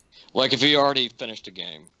 Like, if you already finished a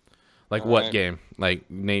game. Like, what game? Like,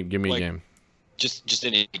 give me a game. Just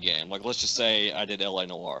any game. Like, let's just say I did L.A.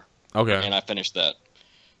 Noire. Okay. And I finished that.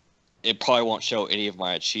 It probably won't show any of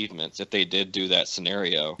my achievements if they did do that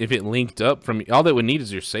scenario. If it linked up from... All that would need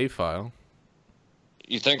is your save file.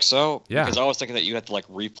 You think so? Yeah. Because I was thinking that you had to, like,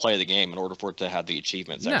 replay the game in order for it to have the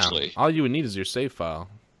achievements, actually. All you would need is your save file.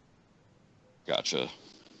 Gotcha.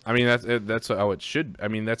 I mean, that's how it should... I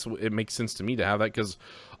mean, it makes sense to me to have that, because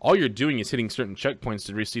all you're doing is hitting certain checkpoints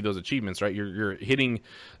to receive those achievements, right? You're hitting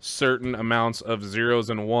certain amounts of zeros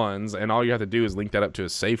and ones, and all you have to do is link that up to a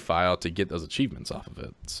save file to get those achievements off of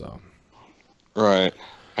it, so... Right.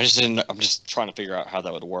 I'm just trying to figure out how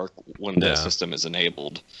that would work when the system is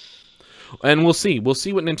enabled. And we'll see. We'll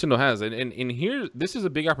see what Nintendo has. And here, this is a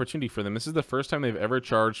big opportunity for them. This is the first time they've ever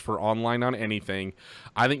charged for online on anything.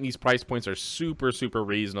 I think these price points are super, super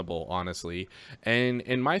reasonable, honestly.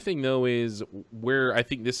 And my thing, though, is where I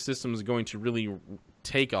think this system is going to really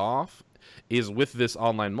take off is with this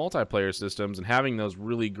online multiplayer systems and having those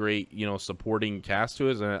really great, supporting cast to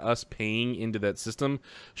it, and us paying into that system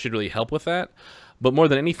should really help with that. But more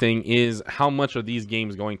than anything is how much are these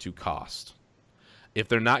games going to cost? If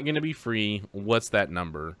they're not going to be free, what's that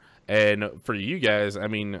number? And for you guys, I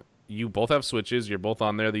mean, you both have Switches. You're both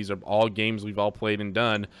on there. These are all games we've all played and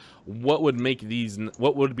done. What would make these?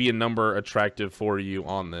 What would be a number attractive for you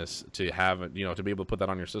on this to have? To be able to put that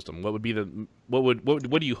on your system. What would be the?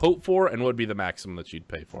 What do you hope for? And what would be the maximum that you'd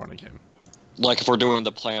pay for on a game? Like if we're doing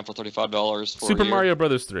the plan for $35 for Super Mario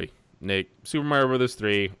Brothers 3, Nick. Super Mario Brothers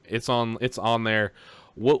 3. It's on there.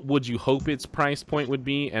 What would you hope its price point would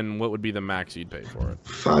be, and what would be the max you'd pay for it?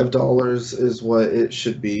 $5 is what it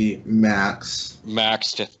should be max.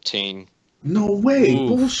 Max 15. No way! Oof,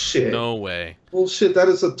 bullshit! No way! Bullshit! That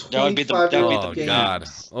is a 25-year-old game. God!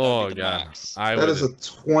 Oh god! That is a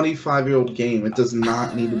 25-year-old game. It does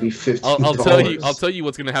not need to be $15. I'll tell you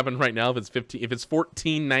what's going to happen right now. If it's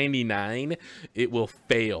 $14.99, it will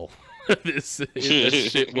fail. this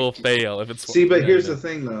shit will fail if it's. See, but here's the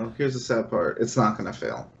thing, though. Here's the sad part. It's not going to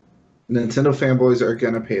fail. Nintendo fanboys are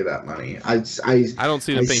going to pay that money. I don't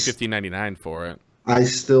see them paying $15.99 for it. I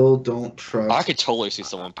still don't trust. I could totally see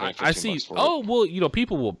someone paying $15 for it. Oh well,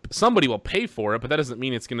 somebody will pay for it, but that doesn't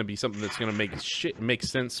mean it's going to be something that's going to make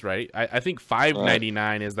sense, right? I think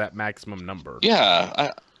 $5.99 is that maximum number.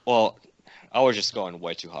 Yeah. I was just going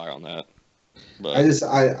way too high on that. But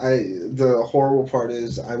the horrible part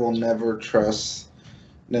is I will never trust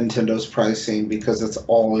Nintendo's pricing because it's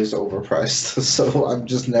always overpriced. So I'm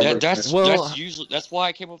just never. That's why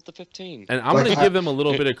I came up with the 15. And I'm going to give them a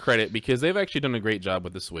little bit of credit because they've actually done a great job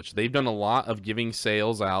with the Switch. They've done a lot of giving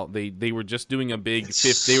sales out. They were just doing a big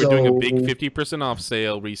 50% off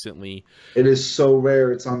sale recently. It is so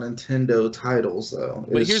rare it's on Nintendo titles though.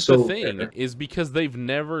 But here's the thing is because they've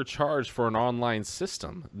never charged for an online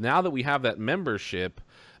system. Now that we have that membership,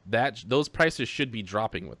 those prices should be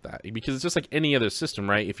dropping with that, because it's just like any other system,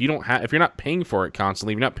 right? If you're not paying for it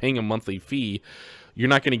constantly, if you're not paying a monthly fee, you're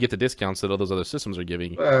not going to get the discounts that all those other systems are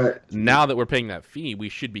giving. Now that we're paying that fee, we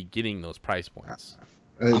should be getting those price points.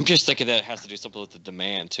 I'm just thinking that it has to do something with the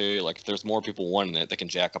demand too. Like if there's more people wanting it, they can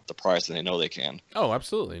jack up the price, and they know they can. Oh,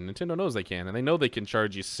 absolutely. Nintendo knows they can, and they know they can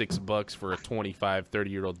charge you $6 for a 25,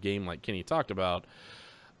 30-year-old game like Kenny talked about.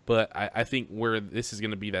 But I think where this is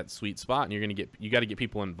going to be that sweet spot, and you got to get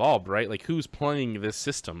people involved, right? Like who's playing this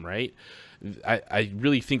system, right? I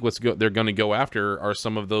really think they're going to go after are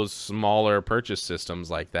some of those smaller purchase systems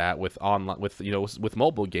like that with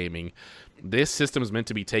mobile gaming. This system is meant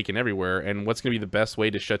to be taken everywhere, and what's going to be the best way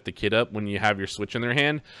to shut the kid up when you have your Switch in their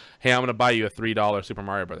hand? Hey, I'm going to buy you a $3 Super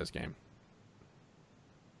Mario Brothers game.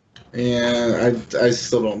 Yeah, I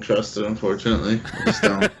still don't trust it, unfortunately. I just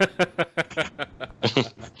don't.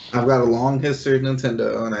 I've got a long history of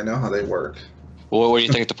Nintendo, and I know how they work. Well, what do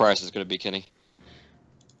you think the price is going to be, Kenny?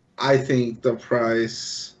 I think the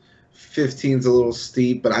price 15's a little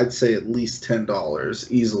steep, but I'd say at least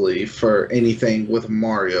 $10 easily for anything with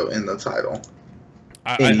Mario in the title.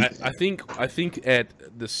 I think at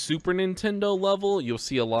the Super Nintendo level, you'll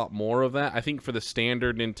see a lot more of that. I think for the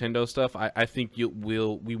standard Nintendo stuff, I think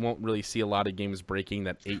we won't really see a lot of games breaking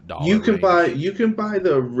that $8. You can buy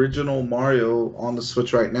the original Mario on the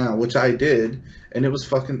Switch right now, which I did, and it was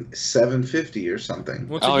fucking $7.50 or something.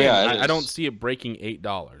 Once again, I don't see it breaking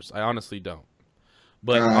 $8. I honestly don't.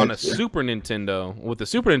 But on a Yeah. Super Nintendo, with the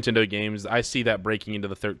Super Nintendo games, I see that breaking into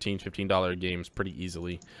the $13, $15 games pretty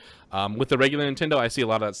easily. With the regular Nintendo, I see a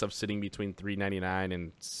lot of that stuff sitting between $3.99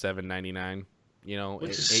 and $7.99. You know,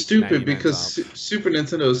 Which is stupid $8.99 because tops. Super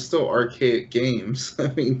Nintendo is still archaic games. I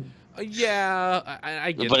mean, Yeah,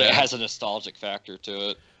 I get But that. it has a nostalgic factor to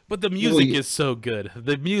it. But the Well, music yeah. is so good.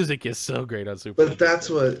 The music is so great on Super but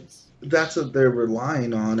Nintendo games. that's what they're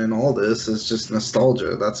relying on in all this is just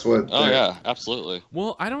nostalgia. That's what. Oh yeah, absolutely.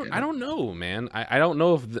 Well, I don't know, man. I don't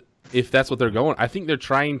know if that's what they're going. I think they're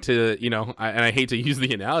trying to, you know, and I hate to use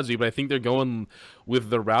the analogy, but I think they're going with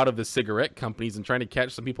the route of the cigarette companies and trying to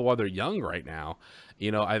catch some people while they're young right now.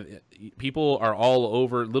 You know, people are all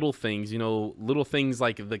over little things, you know, little things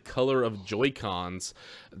like the color of Joy-Cons.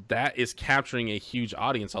 That is capturing a huge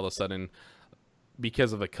audience all of a sudden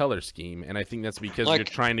because of the color scheme. And I think that's because you're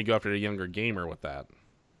trying to go after a younger gamer with that.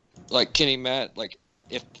 Like Kenny Matt, like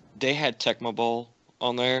if they had Tecmo Bowl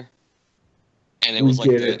on there, and it We was like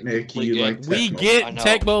get the it, Nick. complete You game, like We Tecmo. get I know.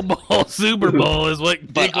 Tecmo Bowl Super Bowl is what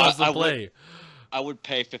Dick But wants to I play. I would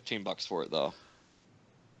pay $15 for it though.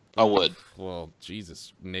 I would. Well,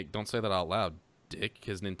 Jesus, Nick, don't say that out loud, Dick,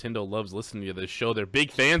 because Nintendo loves listening to this show. They're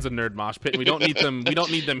big fans of Nerd Mosh Pit. We don't need them. We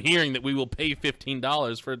don't need them hearing that we will pay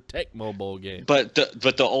 $15 for a Tecmo Bowl game. But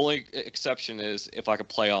the only exception is if I could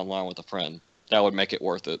play online with a friend. That would make it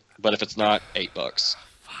worth it. But if it's not, $8.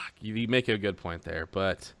 Fuck, you make a good point there,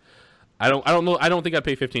 but I don't know. I don't think I'd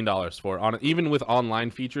pay $15 for it. Even with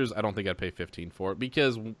online features, I don't think I'd pay $15 for it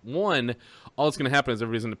because one, all that's going to happen is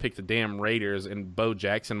everybody's going to pick the damn Raiders and Bo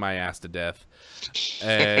Jackson my ass to death,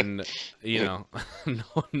 and you know,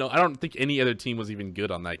 no, I don't think any other team was even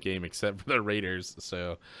good on that game except for the Raiders.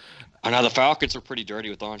 So, I know the Falcons are pretty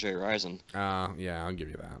dirty with Andre Rison. yeah, I'll give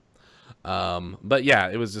you that. But yeah,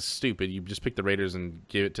 it was just stupid. You just pick the Raiders and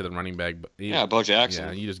give it to the running back. Yeah, Bo Jackson.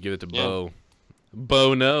 Yeah, you just give it to Bo.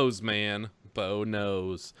 Bo knows, man. Bo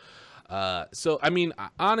knows. So I mean,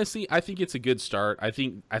 honestly, I think it's a good start. I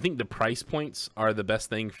think the price points are the best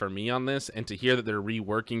thing for me on this, and to hear that they're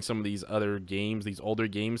reworking some of these other games, these older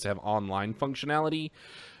games, to have online functionality,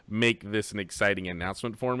 make this an exciting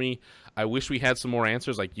announcement for me. I wish we had some more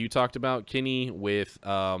answers, like you talked about, Kenny, with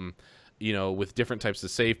you know, with different types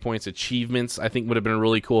of save points, achievements. I think would have been a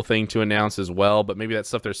really cool thing to announce as well. But maybe that's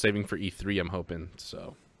stuff they're saving for E3. I'm hoping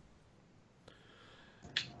so.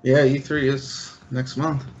 Yeah, E3 is next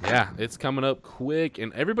month. Yeah, it's coming up quick,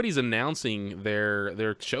 and everybody's announcing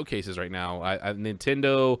their showcases right now.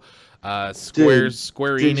 Nintendo,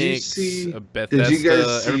 Square did you Enix, see- Bethesda. did you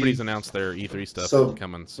guys see- Everybody's announced their E3 stuff So,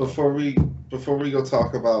 coming. So. Before we go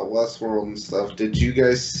talk about Westworld and stuff, did you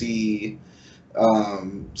guys see?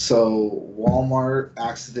 So Walmart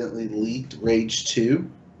accidentally leaked Rage 2.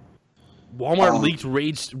 Walmart leaked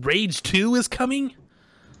Rage 2 is coming?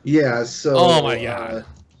 Yeah. So. Oh my god.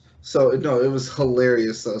 So no, it was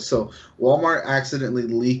hilarious though. So Walmart accidentally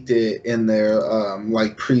leaked it in their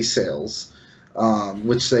like pre-sales,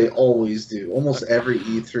 which they always do. Almost every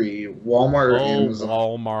E3, Walmart or Amazon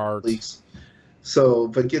Walmart leaks. So,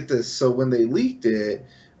 but get this. So when they leaked it,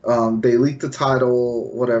 they leaked the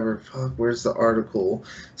title, whatever. Fuck, where's the article?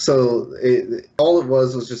 So all it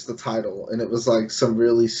was just the title, and it was like some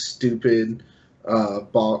really stupid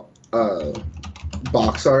box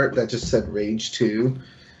art that just said Rage 2.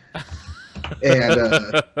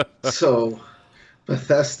 And so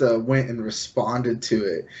Bethesda went and responded to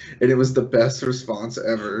it, and it was the best response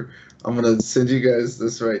ever. I'm gonna send you guys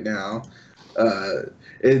this right now.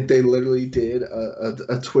 They literally did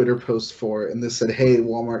a Twitter post for it, and they said, "Hey,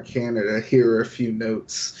 Walmart Canada, here are a few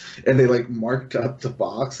notes." And they like marked up the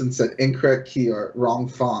box and said, "Incorrect key art, wrong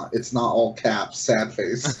font. It's not all caps. Sad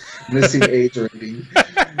face. Missing age rating."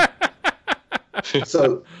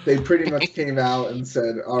 So they pretty much came out and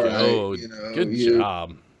said, "All right, you know, good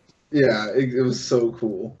job." Yeah, it was so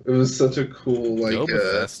cool. It was such a cool like. Go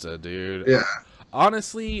Bethesda, dude. Yeah.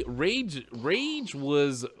 Honestly, Rage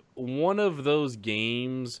was one of those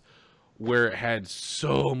games where it had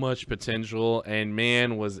so much potential, and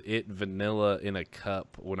man, was it vanilla in a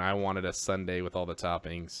cup when I wanted a sundae with all the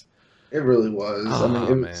toppings. It really was. Oh, I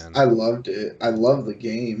mean, man. I loved it. I loved the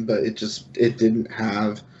game, but it didn't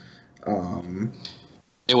have.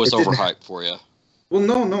 It was overhyped for you. Well,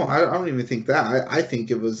 no, I don't even think that. I think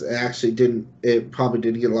it probably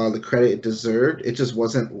didn't get a lot of the credit it deserved. It just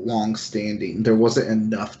wasn't long standing. There wasn't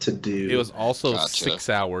enough to do. It was also Gotcha. 6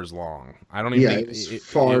 hours long. I don't even think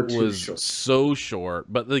it was so short.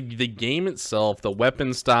 But the game itself, the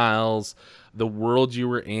weapon styles, the world you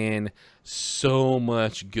were in. So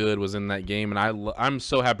much good was in that game, and I'm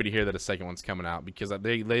so happy to hear that a second one's coming out because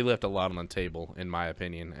they left a lot on the table, in my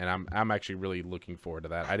opinion, and I'm actually really looking forward to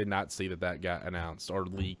that. I did not see that got announced or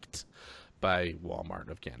leaked by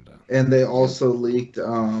Walmart of Canada. And they also leaked.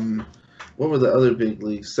 What were the other big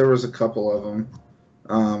leaks? There was a couple of them.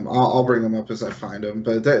 I'll bring them up as I find them.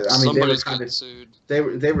 But Somebody's getting sued. They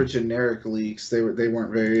were generic leaks. They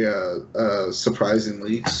weren't very surprising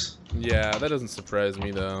leaks. Yeah, that doesn't surprise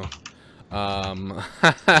me though.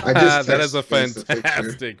 That is a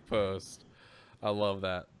fantastic post. I love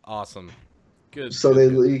that. Awesome. Good. So good, they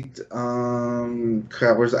good. leaked.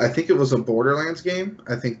 I think it was a Borderlands game.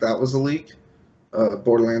 I think that was a leak.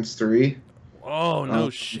 Borderlands 3. Oh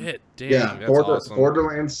no shit! Dang, Yeah, that's awesome.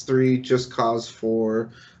 Borderlands 3, Just Cause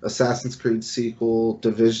 4, Assassin's Creed sequel,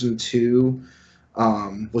 Division 2,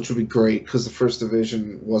 which would be great because the first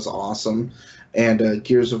Division was awesome, and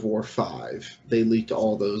Gears of War 5. They leaked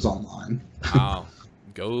all those online. Wow.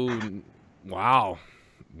 Wow.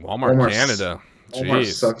 Walmart Canada. Walmart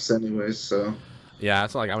Jeez. sucks anyways, so. Yeah,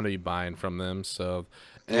 it's not like I'm gonna be buying from them. So,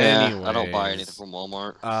 Yeah, I don't buy anything from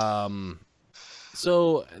Walmart.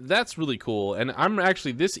 So that's really cool, and I'm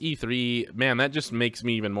actually this E3, man, that just makes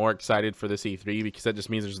me even more excited for this E3 because that just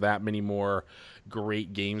means there's that many more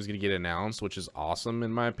great games going to get announced, which is awesome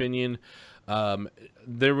in my opinion.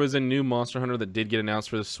 There was a new Monster Hunter that did get announced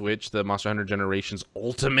for the Switch, the Monster Hunter Generations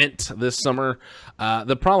Ultimate this summer.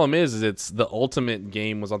 The problem is it's the Ultimate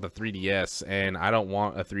game was on the 3DS, and I don't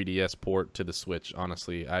want a 3DS port to the Switch,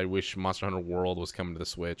 honestly. I wish Monster Hunter World was coming to the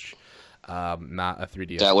Switch. Not a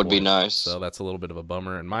 3DS. That would be port. nice. So that's a little bit of a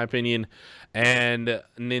bummer in my opinion. And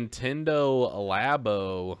Nintendo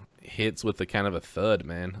Labo hits with a kind of a thud,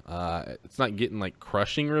 man. It's not getting like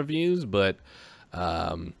crushing reviews, but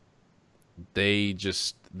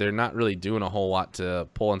they're not really doing a whole lot to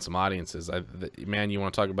pull in some audiences. Man, you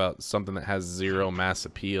want to talk about something that has zero mass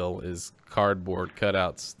appeal is cardboard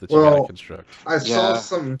cutouts that you gotta construct.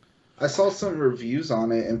 I saw some reviews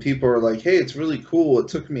on it, and people were like, "Hey, it's really cool. It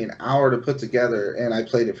took me an hour to put together, and I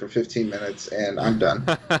played it for 15 minutes, and I'm done."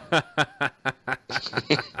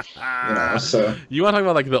 So you want to talk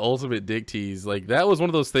about like the ultimate dick tease? Like that was one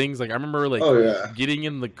of those things. Like I remember like getting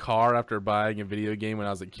in the car after buying a video game when I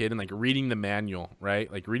was a kid, and like reading the manual,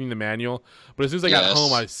 right? Like reading the manual. But as soon as I got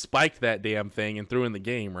home, I spiked that damn thing and threw in the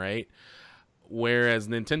game, right? Whereas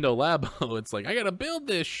Nintendo Labo, it's like I gotta build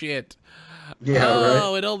this shit.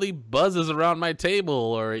 Right. It only buzzes around my table,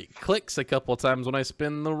 or it clicks a couple times when I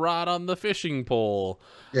spin the rod on the fishing pole.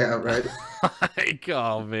 Yeah, right. Like,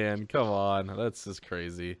 oh man, come on, that's just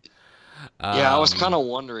crazy. I was kind of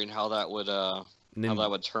wondering how that would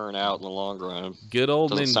turn out in the long run. Good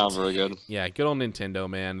old Doesn't sound very good. Yeah, good old Nintendo,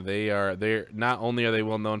 man. They're not only are they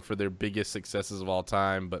well known for their biggest successes of all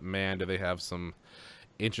time, but man, do they have some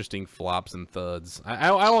interesting flops and thuds.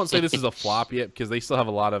 I won't say this is a flop yet because they still have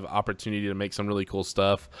a lot of opportunity to make some really cool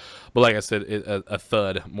stuff. But like I said, a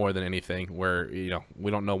thud more than anything where,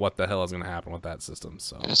 we don't know what the hell is going to happen with that system.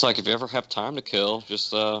 So it's like if you ever have time to kill,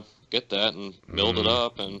 just get that and build it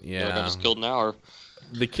up and I just killed an hour.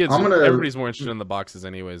 The kids, everybody's more interested in the boxes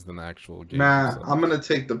anyways than the actual game. Matt, so. I'm going to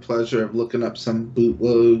take the pleasure of looking up some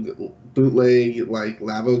bootleg like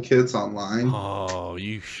Labo kits online. Oh,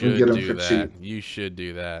 you should do that. Cheap. You should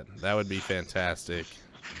do that. That would be fantastic.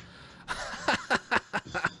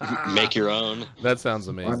 Make your own. That sounds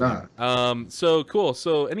amazing. Why not? So cool.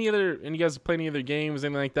 So any guys play any other games,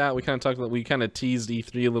 anything like that? We kind of teased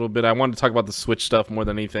E3 a little bit. I wanted to talk about the Switch stuff more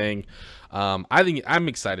than anything. I think I'm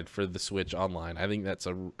excited for the Switch Online. I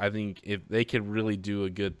think if they could really do a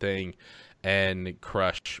good thing and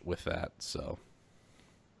crush with that. So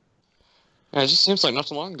yeah, it just seems like not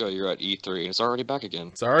too long ago you were at E3. It's already back again.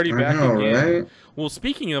 It's already back again. Right? Well,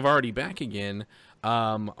 speaking of already back again,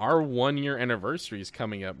 our 1 year anniversary is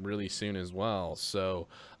coming up really soon as well. So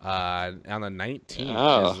on the 19th is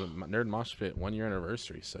Nerd Moshpit 1 year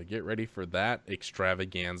anniversary. So get ready for that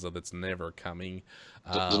extravaganza that's never coming.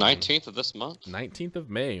 The 19th of this month? 19th of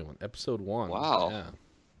May, episode 1. Wow.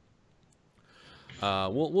 Yeah.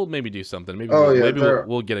 We'll maybe do something. Maybe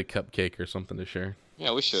we'll get a cupcake or something to share.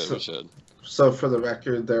 Yeah, we should. So for the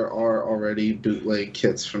record, there are already bootleg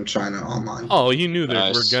kits from China online. Oh, you knew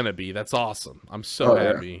there were gonna be. That's awesome. I'm so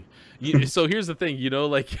happy. Yeah. So here's the thing,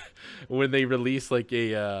 like when they release like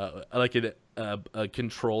a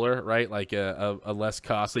controller, right? Like a less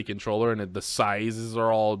costly controller, and the sizes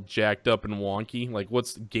are all jacked up and wonky. Like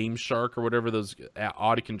what's Game Shark or whatever those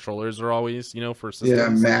odd controllers are always, for systems. Yeah,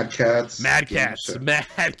 Mad Cats. Mad Cats.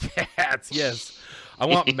 Yes. I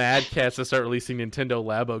want Mad Cats to start releasing Nintendo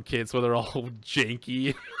Labo kits where they're all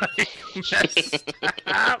janky, like messed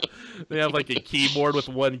up. They have like a keyboard with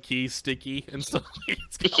one key sticky and stuff.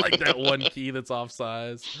 It's got like that one key that's off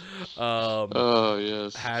size. Oh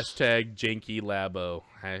yes. Hashtag janky Labo.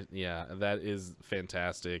 Yeah, that is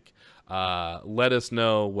fantastic. Let us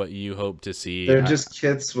know what you hope to see. They're just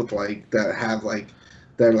kits with like that have like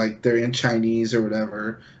they're in Chinese or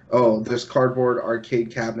whatever. Oh, there's cardboard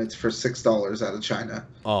arcade cabinets for $6 out of China.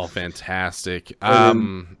 Oh, fantastic! I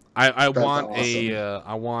want awesome.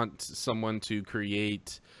 I want someone to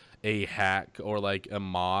create a hack or like a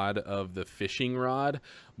mod of the fishing rod,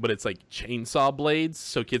 but it's like chainsaw blades,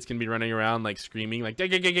 so kids can be running around like screaming, like you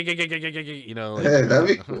know. Like, Hey, that'd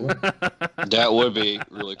be cool. That would be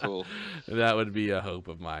really cool. That would be a hope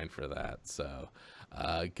of mine for that. So.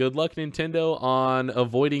 Good luck, Nintendo, on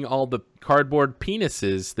avoiding all the cardboard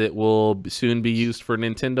penises that will soon be used for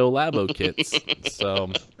Nintendo Labo kits. So,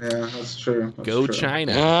 Yeah, that's true. Go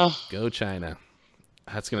China. Yeah. Go China.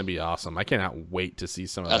 That's going to be awesome. I cannot wait to see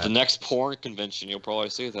some of At that. the next porn convention, you'll probably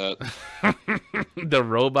see that. The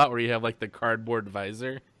robot where you have like the cardboard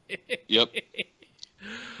visor. Yep.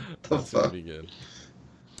 That's going to be good.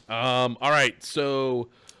 All right, so...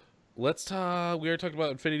 let's talk. We already talked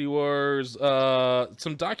about Infinity Wars.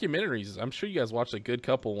 Some documentaries. I'm sure you guys watched a good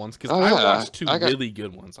couple ones because I watched two really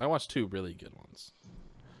good ones. I watched two really good ones.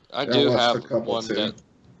 I do have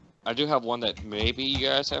one that maybe you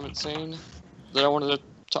guys haven't seen that I wanted to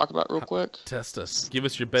talk about real quick. Test us. Give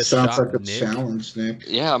us your best Sounds shot, like a Nick. challenge, Nick.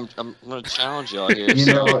 Yeah, I'm gonna challenge y'all here. You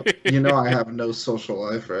know, I have no social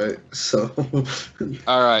life, right? So.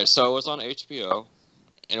 All right, so it was on HBO.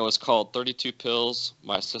 And it was called 32 Pills,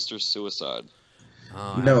 My Sister's Suicide.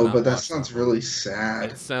 Oh, no, but that sounds really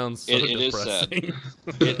sad. It sounds so It is sad.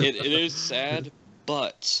 It is sad,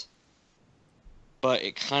 but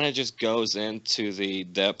it kind of just goes into the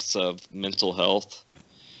depths of mental health.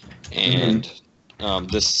 And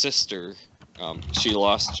this sister, she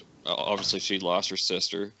lost her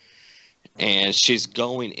sister. And she's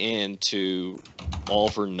going into all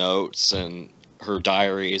of her notes and her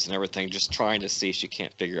diaries and everything, just trying to see if she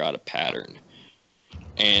can't figure out a pattern.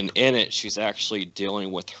 And in it, she's actually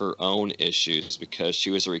dealing with her own issues because she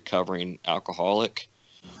was a recovering alcoholic.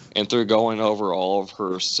 And through going over all of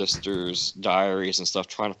her sister's diaries and stuff,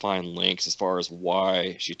 trying to find links as far as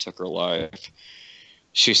why she took her life,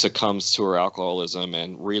 she succumbs to her alcoholism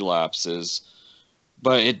and relapses.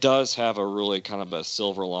 But it does have a really kind of a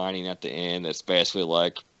silver lining at the end. It's basically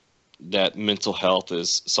like that mental health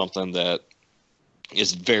is something that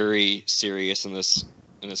is very serious in this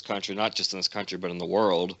country, not just in this country, but in the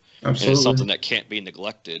world. Absolutely. And it's something that can't be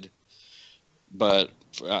neglected. But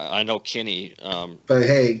I know Kenny. But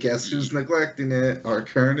hey, guess who's neglecting it? Our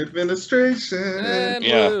current administration. And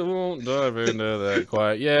Yeah. we won't dive into that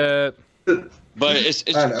quite yet. But it's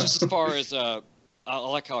just as far as I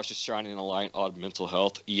like how it's just shining a light on mental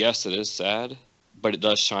health. Yes, it is sad, but it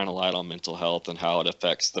does shine a light on mental health and how it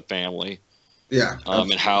affects the family. Yeah.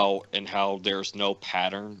 And how there's no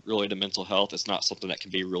pattern really to mental health. It's not something that can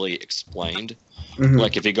be really explained. Mhm.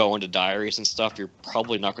 Like if you go into diaries and stuff, you're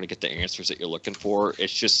probably not going to get the answers that you're looking for.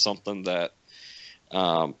 It's just something that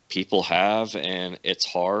people have, and it's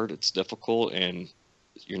hard, it's difficult, and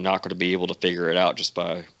you're not going to be able to figure it out just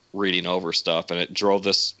by reading over stuff. And it drove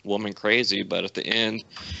this woman crazy, but at the end,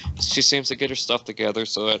 she seems to get her stuff together,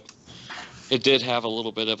 so it did have a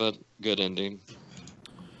little bit of a good ending.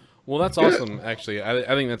 Well, that's awesome. Actually, I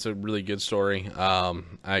think that's a really good story.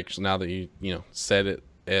 Actually, now that you said it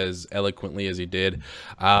as eloquently as you did,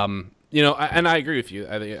 and I agree with you.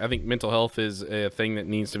 I think mental health is a thing that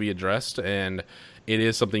needs to be addressed, and it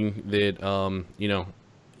is something that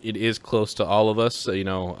it is close to all of us.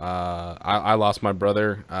 I lost my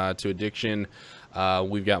brother to addiction.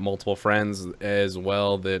 We've got multiple friends as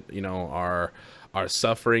well that are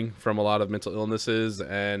suffering from a lot of mental illnesses,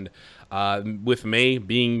 and with May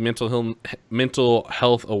being mental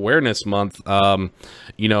health awareness month,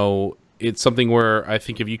 it's something where I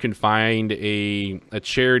think if you can find a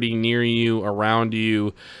charity near you, around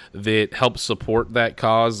you, that helps support that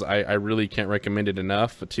cause, I really can't recommend it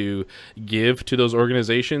enough to give to those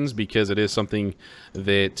organizations, because it is something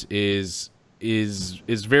that is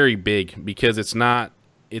very big, because it's not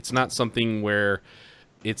something where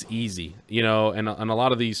it's easy, you know, and a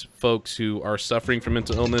lot of these folks who are suffering from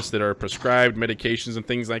mental illness that are prescribed medications and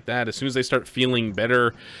things like that, as soon as they start feeling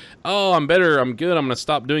better, oh, I'm better, I'm good, I'm going to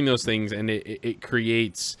stop doing those things. And it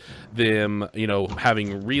creates them, you know,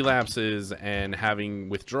 having relapses and having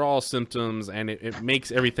withdrawal symptoms. And it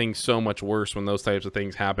makes everything so much worse when those types of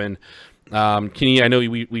things happen. Kenny, I know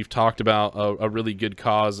we've talked about a really good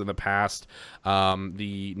cause in the past,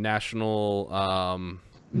 the national,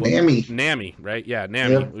 NAMI, right? Yeah,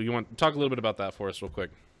 NAMI. Yep. You want to talk a little bit about that for us real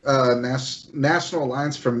quick? National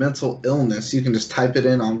Alliance for Mental Illness. You can just type it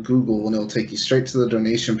in on Google and it'll take you straight to the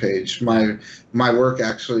donation page. My work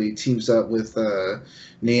actually teams up with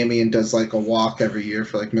NAMI and does like a walk every year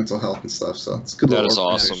for like mental health and stuff. So it's a good. That is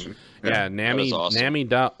awesome. Yeah, NAMI, awesome.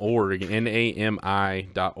 NAMI.org,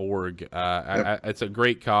 NAMI.org. It's a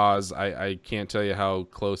great cause. I can't tell you how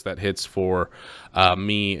close that hits for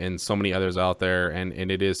me and so many others out there. And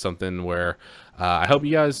it is something where I hope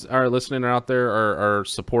you guys are listening out there are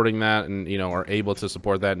supporting that and, you know, are able to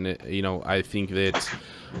support that. And, you know, I think that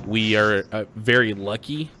we are very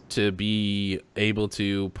lucky to be able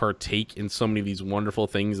to partake in so many of these wonderful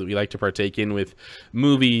things that we like to partake in with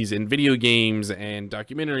movies and video games and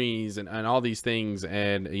documentaries and all these things.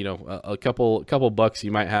 And, you know, a couple bucks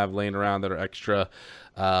you might have laying around that are extra,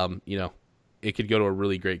 you know, it could go to a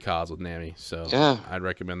really great cause with NAMI. So yeah. I'd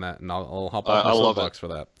recommend that. And I'll hop off my soapbox for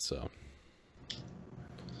that. So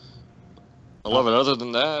I love it. Other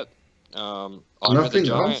than that, Andre the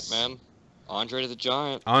Giant, man. Andre the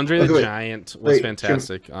Giant. Andre the Giant was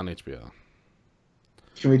fantastic on HBO.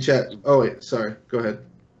 Can we chat? Oh, wait. Sorry. Go ahead.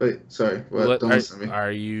 Wait. Sorry. What? Don't listen to me.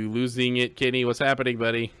 Are you losing it, Kenny? What's happening,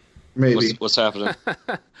 buddy? Maybe. What's happening?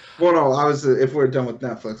 Well, no. I was. If we're done with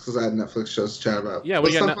Netflix, because I had Netflix shows to chat about. Yeah,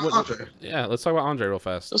 let's talk about Andre. Yeah, let's talk about Andre real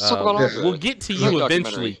fast. Let's talk about Andre. We'll get to you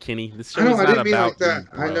eventually, Kenny. This show I know. is I not didn't mean about like that.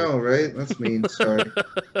 you, I know, right? That's mean. Sorry.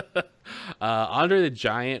 Andre the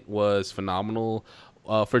Giant was phenomenal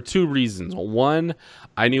for two reasons. One,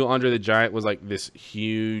 I knew Andre the Giant was like this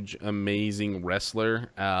huge, amazing wrestler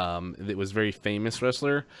that was very famous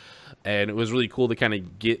wrestler. And it was really cool to kind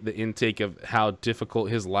of get the intake of how difficult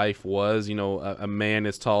his life was. You know, a man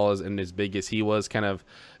as tall as and as big as he was kind of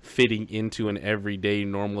fitting into an everyday,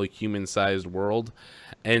 normal human-sized world.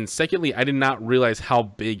 And secondly, I did not realize how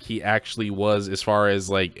big he actually was as far as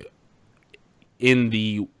like in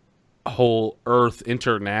the whole earth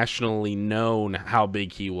internationally known how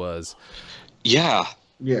big he was. Yeah.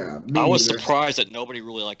 Yeah. I was surprised that nobody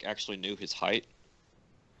really like actually knew his height.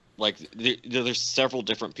 Like there's several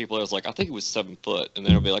different people that was like, I think he was 7 foot, and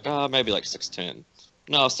then it'll be like, maybe like 6'10".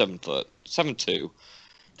 No, 7 foot, 7'2".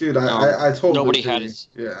 Dude, I told nobody Victor, had his.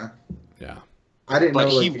 Yeah. I didn't know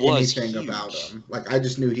like, anything huge. about him. Like I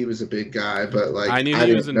just knew he was a big guy, but like I knew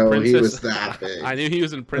he was in Princess. He was that big. I knew he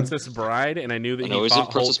was in Princess Bride, and I knew that he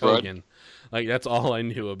fought Hulk Hogan. Like that's all I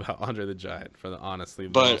knew about Andre the Giant for the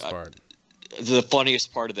most part. The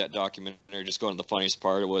funniest part of that documentary, just going to the funniest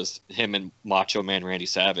part, was him and Macho Man Randy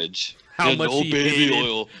Savage. How much he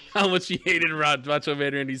hated Macho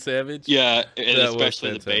Man Randy Savage. Yeah, and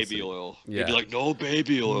especially the baby oil. Yeah. He'd be like, no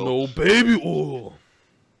baby oil. No baby oil.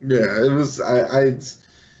 Yeah, it was.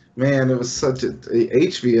 Man, it was such a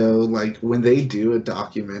HBO. Like when they do a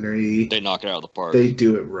documentary, they knock it out of the park. They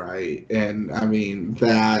do it right, and I mean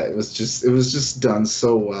it was just done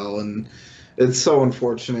so well, and it's so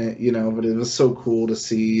unfortunate, you know. But it was so cool to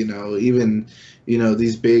see, you know, even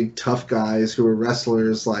these big tough guys who were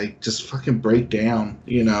wrestlers like just fucking break down,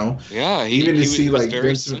 you know. Yeah, he was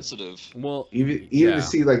very sensitive. Well, even to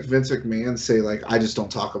see like Vince McMahon say like, I just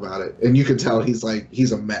don't talk about it, and you could tell he's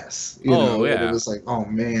a mess. You know, yeah. And it was like, oh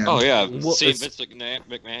man. Oh yeah, see Vince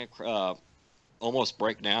McMahon almost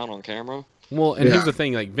break down on camera. Well, and here's the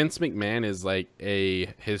thing: like Vince McMahon is like a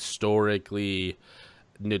historically,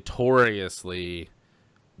 notoriously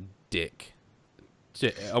dick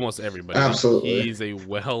to almost everybody. Absolutely. He's a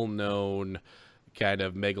well-known kind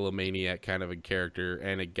of megalomaniac kind of a character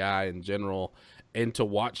and a guy in general. And to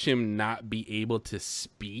watch him not be able to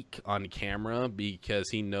speak on camera because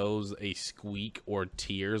he knows a squeak or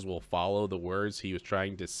tears will follow the words he was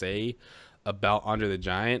trying to say about Andre the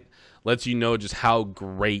Giant lets you know just how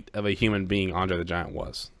great of a human being Andre the Giant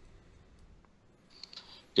was.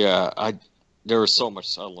 Yeah, there was so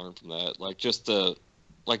much I learned from that.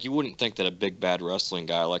 Like you wouldn't think that a big bad wrestling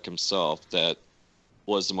guy like himself that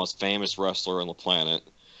was the most famous wrestler on the planet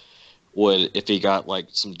would, if he got like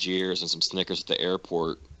some jeers and some snickers at the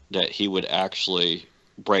airport, that he would actually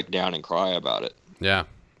break down and cry about it. Yeah.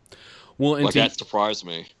 Well, and that surprised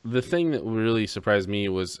me. The thing that really surprised me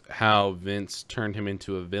was how Vince turned him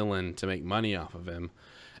into a villain to make money off of him,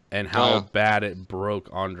 and how bad it broke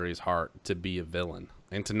Andre's heart to be a villain.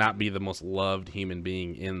 and to not be the most loved human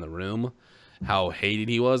being in the room, how hated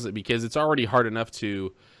he was, because it's already hard enough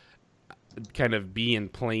to kind of be in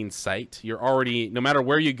plain sight. You're already, no matter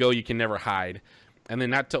where you go, you can never hide. And then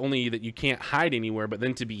not to only that you can't hide anywhere, but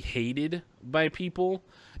then to be hated by people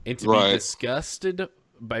and to be disgusted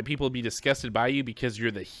by people, be disgusted by you because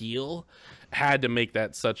you're the heel, had to make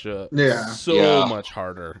that such a much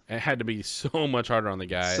harder. It had to be so much harder on the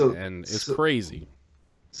guy, and it's crazy.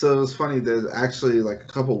 So it was funny that actually, like a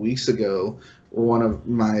couple weeks ago, one of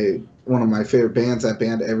my favorite bands, that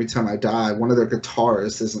band Every Time I Die, one of their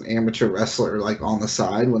guitarists is an amateur wrestler, like on the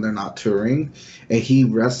side when they're not touring, and he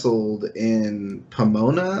wrestled in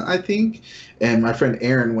Pomona, I think. And my friend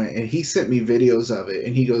Aaron went, and he sent me videos of it,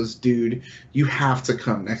 and he goes, "Dude, you have to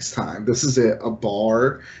come next time. This is at a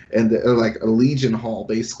bar and like a Legion Hall,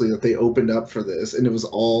 basically, that they opened up for this, and it was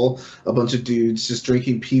all a bunch of dudes just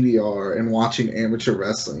drinking PBR and watching amateur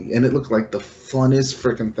wrestling, and it looked like the funnest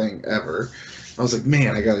freaking thing ever." I was like,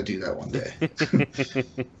 man, I got to do that one day.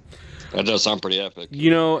 That does sound pretty epic. You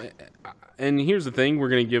know, and here's the thing: we're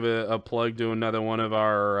going to give a plug to another one of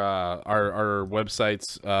our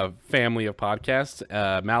website's family of podcasts.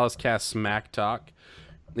 Malicecast Smack Talk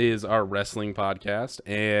is our wrestling podcast,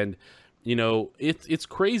 and you know, it's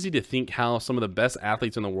crazy to think how some of the best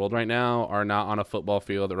athletes in the world right now are not on a football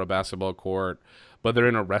field or a basketball court, but they're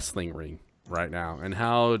in a wrestling ring right now, and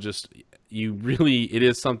how just it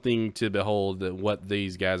is something to behold what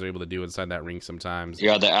these guys are able to do inside that ring sometimes.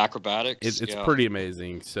 Yeah, the acrobatics. It's pretty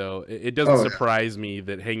amazing. So it doesn't surprise me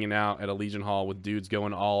that hanging out at a Legion Hall with dudes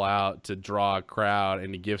going all out to draw a crowd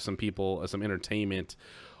and to give some people some entertainment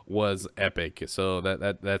was epic. So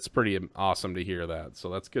that's pretty awesome to hear that. So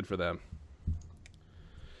that's good for them.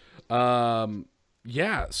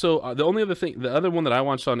 Yeah. So the other one that I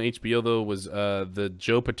watched on HBO though was the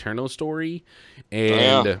Joe Paterno story,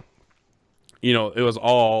 and you know,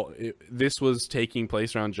 this was taking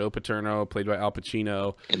place around Joe Paterno, played by Al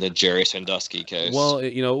Pacino. In the Jerry Sandusky case. Well,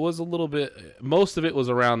 it was a little bit, most of it was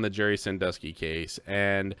around the Jerry Sandusky case.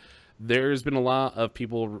 And there's been a lot of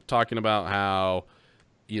people talking about how,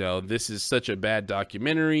 you know, this is such a bad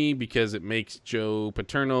documentary because it makes Joe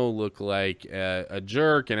Paterno look like a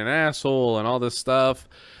jerk and an asshole and all this stuff.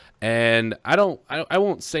 And I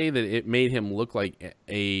won't say that it made him look like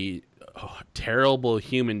a terrible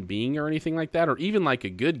human being or anything like that, or even like a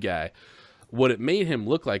good guy. What it made him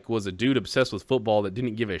look like was a dude obsessed with football that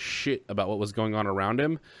didn't give a shit about what was going on around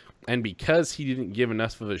him. And because he didn't give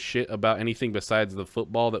enough of a shit about anything besides the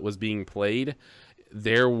football that was being played,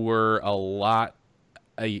 there were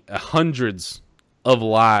hundreds of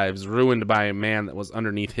lives ruined by a man that was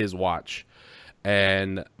underneath his watch.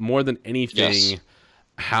 And more than anything,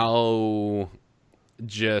 how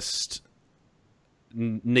just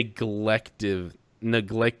neglecting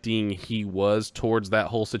he was towards that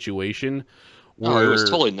whole situation. He was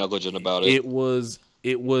totally negligent about it. It was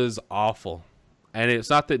awful. And it's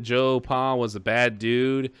not that Joe Pa was a bad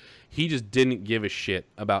dude. He just didn't give a shit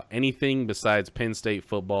about anything besides Penn State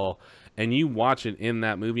football. And you watch it in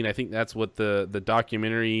that movie, and I think that's what the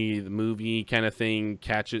documentary, the movie kind of thing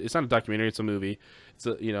catches. It's not a documentary, it's a movie. It's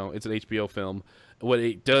an HBO film. What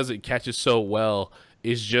it does, it catches so well,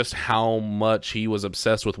 is just how much he was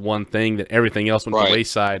obsessed with one thing that everything else went to the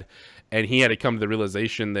wayside. And he had to come to the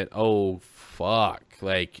realization that, oh, fuck,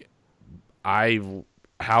 like,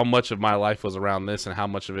 how much of my life was around this and how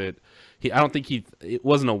much of it, I don't think it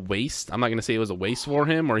wasn't a waste. I'm not going to say it was a waste for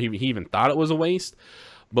him or he even thought it was a waste.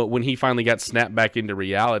 But when he finally got snapped back into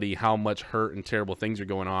reality, how much hurt and terrible things are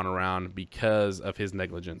going on around because of his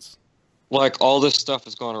negligence. Like, all this stuff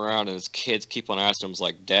is going around and his kids keep on asking him,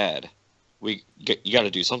 like, Dad, you got to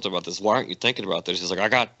do something about this. Why aren't you thinking about this? He's like, I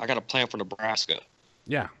got a plan for Nebraska.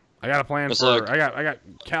 Yeah, I got a plan for. I got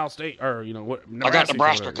Cal State, or what? I got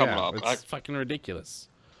Nebraska coming up. It's fucking ridiculous.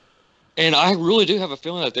 And I really do have a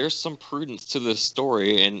feeling that there's some prudence to this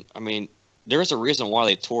story. And I mean, there's a reason why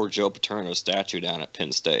they tore Joe Paterno's statue down at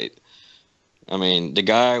Penn State. I mean, the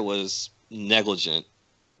guy was negligent.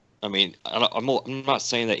 I mean, I'm not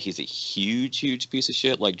saying that he's a huge piece of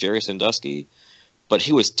shit like Jerry Sandusky. But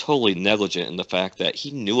he was totally negligent in the fact that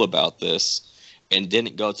he knew about this and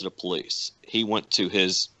didn't go to the police. He went to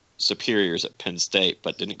his superiors at Penn State,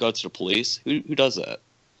 but didn't go to the police. Who does that?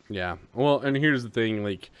 Yeah. Well, and here's the thing,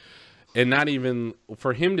 like, and not even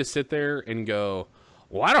for him to sit there and go,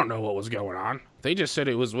 well, I don't know what was going on. They just said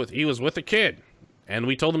he was with a kid, and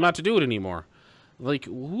we told him not to do it anymore. Like,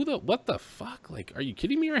 what the fuck? Like, are you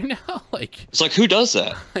kidding me right now? Like, it's like, who does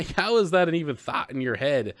that? Like, how is that an even thought in your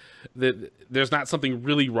head that there's not something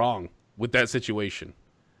really wrong with that situation?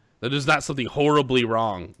 That is not something horribly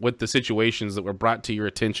wrong with the situations that were brought to your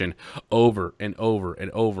attention over and over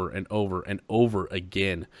and over and over and over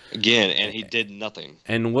again. Again, and he did nothing.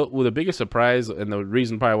 And what the biggest surprise, and the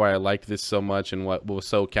reason probably why I liked this so much and what was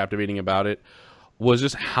so captivating about it, was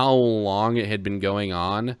just how long it had been going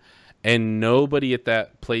on, and nobody at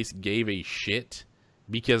that place gave a shit,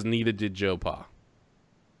 because neither did Joe Pa.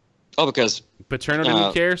 Oh, because Paterno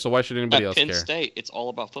didn't care, so why should anybody else Penn care? State, it's all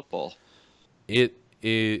about football.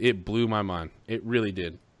 It blew my mind. It really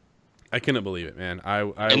did. I couldn't believe it, man. I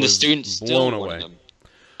and was the students blown still away. wanted them.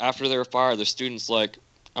 After they were fired, the students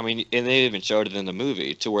and they even showed it in the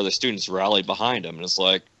movie to where the students rallied behind him, and it's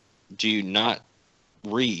like, do you not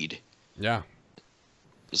read? Yeah.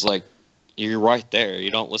 It's like, you're right there. You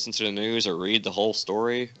don't listen to the news or read the whole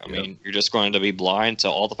story. I mean, you're just going to be blind to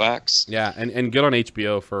all the facts. Yeah, and good on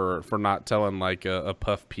HBO for not telling like a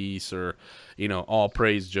puff piece or, all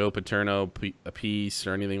praise Joe Paterno a piece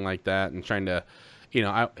or anything like that, and trying to,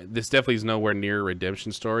 this definitely is nowhere near a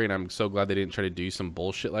redemption story, and I'm so glad they didn't try to do some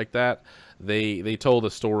bullshit like that. They told a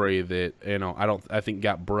story that I think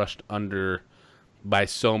got brushed under by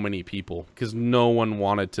so many people because no one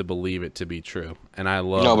wanted to believe it to be true, and I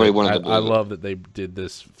love Nobody wanted to believe I it. love that they did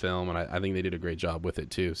this film, and I think they did a great job with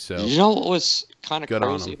it too. So You know what was kind of Good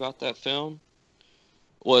on crazy 'em. about that film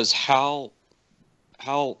was how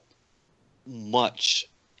much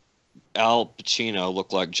Al Pacino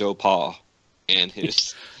looked like Joe Pa and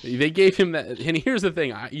his. they gave him that. And here's the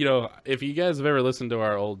thing, if you guys have ever listened to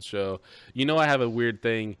our old show, I have a weird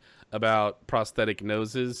thing about prosthetic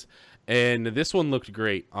noses. And this one looked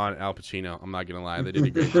great on Al Pacino. I'm not gonna lie, they did a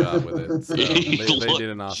great job with it. So He they looked did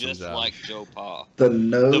an awesome just job. like Joe Pa. The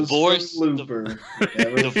nose The voice- from Looper.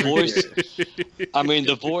 the voice- I mean,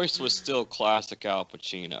 the voice was still classic Al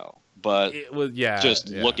Pacino, but It was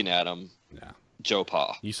looking at him, Yeah. Joe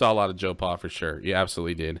Pa. You saw a lot of Joe Pa for sure. You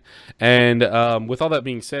absolutely did. And with all that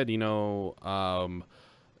being said,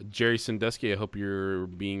 Jerry Sandusky, I hope you're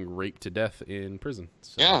being raped to death in prison.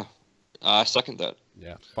 So, Yeah, I second that.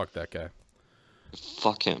 Yeah. Fuck that guy.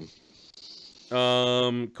 Fuck him.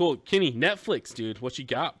 Cool. Kenny, Netflix, dude. What you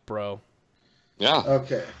got, bro? Yeah.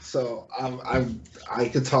 Okay, so I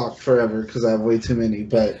could talk forever because I have way too many.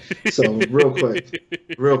 But so real quick,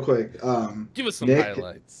 Give us some Nick,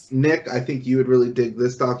 highlights. Nick, I think you would really dig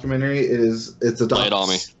this documentary. It's a Lay it on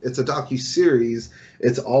me. It's a docu-series.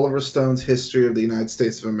 It's Oliver Stone's history of the United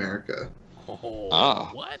States of America.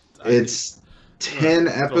 What? It's 10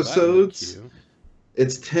 episodes.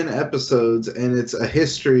 It's 10 episodes, and it's a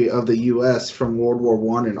history of the U.S. from World War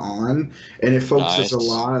I and on, and it focuses a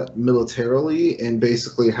lot militarily and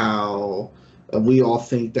basically how we all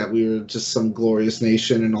think that we were just some glorious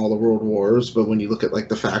nation in all the world wars, but when you look at like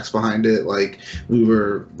the facts behind it, like we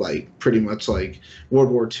were like pretty much like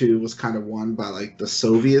World War II was kind of won by like the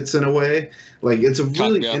Soviets in a way. Like it's a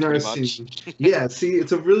really interesting,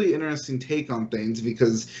 it's a really interesting take on things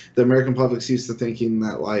because the American public's used to thinking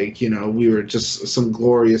that like we were just some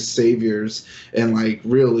glorious saviors, and like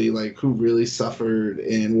really like who really suffered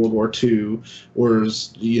in World War II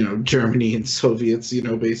was Germany and Soviets,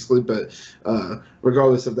 basically, but.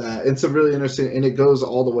 Regardless of that, it's a really interesting, and it goes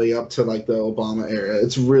all the way up to like the Obama era.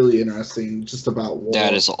 It's really interesting, just about war.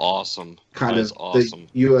 That is awesome. The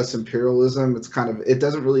U.S. imperialism. It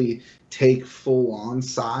doesn't really take full on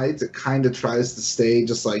sides. It kind of tries to stay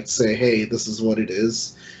just like say, hey, this is what it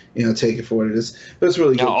is. Take it for what it is. But it's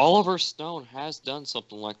really good. Now, Oliver Stone has done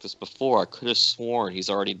something like this before. I could have sworn he's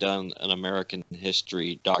already done an American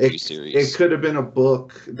history docuseries. It could have been a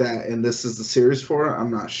book and this is the series for it.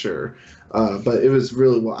 I'm not sure. But it was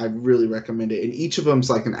really I really recommend it. And each of them's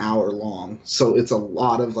like an hour long. So it's a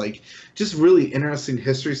lot of like just really interesting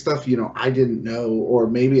history stuff, I didn't know, or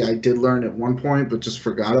maybe I did learn at one point but just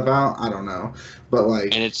forgot about. I don't know. But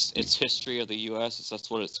like And it's history of the US, that's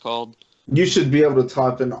what it's called. You should be able to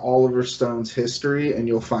type in Oliver Stone's history, and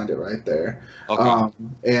you'll find it right there. Okay.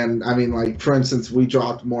 And I mean, like for instance, we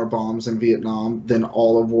dropped more bombs in Vietnam than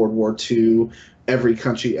all of World War II, every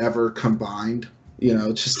country ever combined.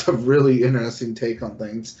 Just a really interesting take on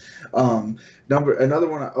things. Another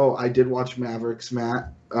one. Oh, I did watch Mavericks.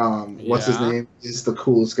 Matt, what's his name? Is the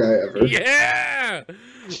coolest guy ever. Yeah,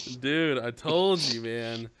 dude, I told you,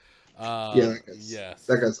 man. That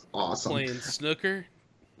guy's awesome. Playing snooker.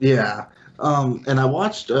 Yeah. And I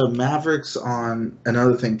watched Mavericks on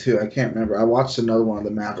another thing too. I can't remember. I watched another one of the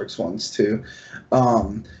Mavericks ones too.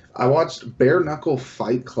 I watched Bare Knuckle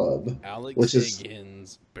Fight Club. Alex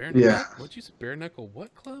Higgins. Bare Knuckle, what'd you say? Bare Knuckle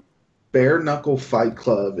what club? Bare Knuckle Fight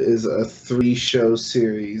Club is a 3-show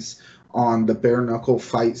series on the bare knuckle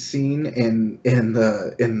fight scene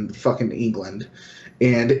in fucking England,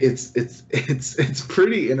 and it's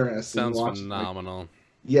pretty interesting. Sounds watching, phenomenal.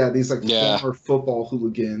 these former football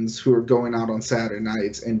hooligans who are going out on Saturday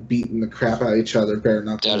nights and beating the crap out of each other bare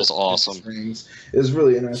knuckle. That is awesome. Rings is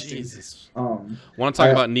really interesting. Jesus. Want to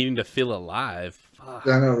talk about needing to feel alive? Fuck.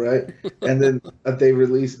 I know, right? And then they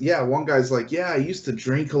released. One guy's like, I used to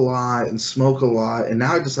drink a lot and smoke a lot, and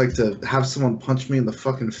now I just like to have someone punch me in the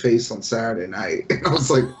fucking face on Saturday night. And I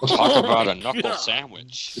was like, talk about a knuckle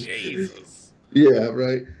sandwich. Jesus. Yeah,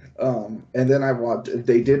 right. And then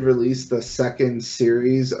they did release the second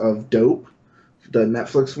series of Dope, the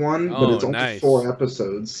Netflix one, but it's only 4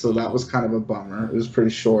 episodes, so that was kind of a bummer. It was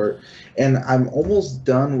pretty short. And I'm almost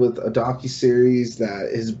done with a docuseries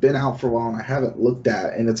that has been out for a while and I haven't looked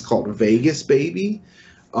at, and it's called Vegas Baby.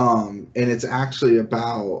 And it's actually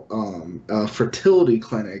about a fertility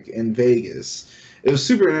clinic in Vegas. It was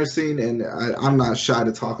super interesting, and I'm not shy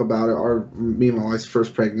to talk about it. Me and my wife's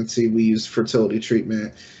first pregnancy, we used fertility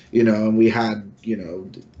treatment, and we had,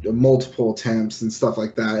 multiple attempts and stuff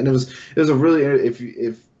like that. And it was a really,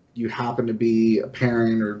 if you happen to be a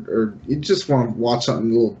parent or you just want to watch something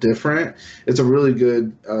a little different, it's a really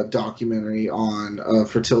good documentary on a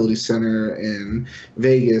fertility center in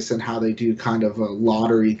Vegas and how they do kind of a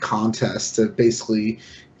lottery contest to basically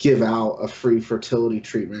give out a free fertility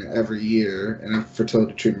treatment every year, and a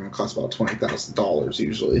fertility treatment will cost about $20,000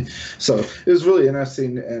 usually. So it was really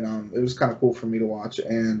interesting, and it was kind of cool for me to watch.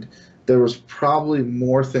 And there was probably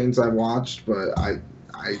more things I watched, but I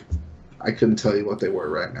couldn't tell you what they were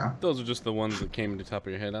right now. Those are just the ones that came to the top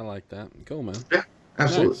of your head. I like that. Cool, man. Yeah,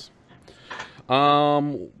 absolutely.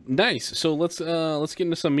 Nice. So let's get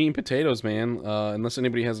into some meat and potatoes, man. Unless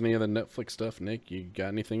anybody has any other Netflix stuff, Nick, you got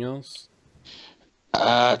anything else?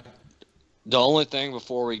 The only thing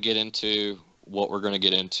before we get into what we're going to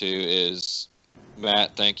get into is,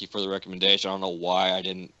 Matt, thank you for the recommendation. I don't know why I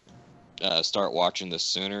didn't start watching this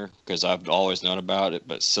sooner, because I've always known about it,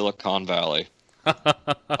 but Silicon Valley.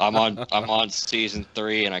 I'm on season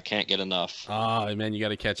 3 and I can't get enough. Oh man, you got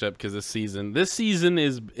to catch up, because this season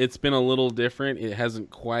it's been a little different. It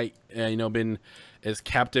hasn't quite been as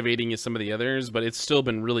captivating as some of the others, but it's still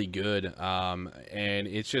been really good. And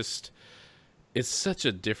it's such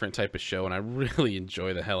a different type of show, and I really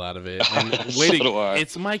enjoy the hell out of it. And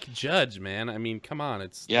it's Mike Judge, man. I mean, come on, the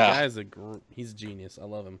guy's he's a genius. I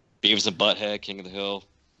love him. Beavis and Butthead, King of the Hill.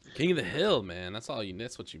 King of the Hill, man. That's what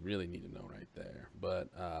you really need to know right there. But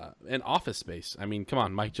and Office Space. I mean, come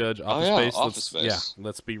on, Mike Judge, Office Space. Yeah,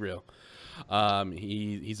 let's be real.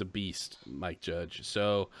 He's a beast, Mike Judge.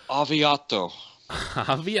 So Aviato.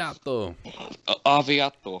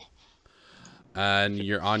 And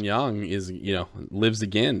your An Yang is, lives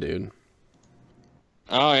again, dude.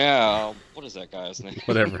 Oh yeah, what is that guy's name?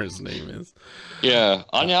 Whatever his name is. Yeah,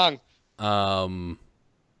 An Yang.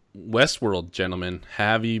 Westworld, gentlemen,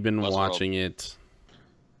 have you been watching it?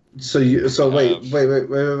 So wait.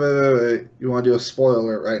 You want to do a spoiler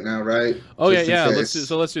alert right now, right? Oh yeah. Let's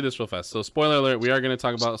do this real fast. So spoiler alert, we are going to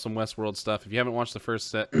talk about some Westworld stuff. If you haven't watched the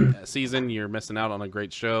first season, you're missing out on a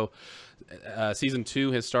great show. Season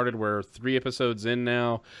 2 has started. We're 3 episodes in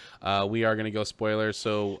now. We are going to go spoilers.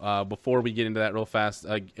 So before we get into that real fast,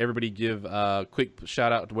 everybody give a quick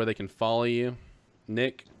shout out to where they can follow you.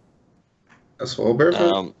 Nick? That's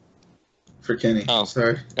Barefoot? For Kenny. Oh,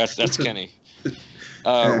 sorry. That's Kenny.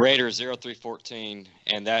 Raider0314,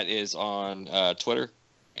 and that is on Twitter,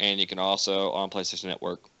 and you can also on PlayStation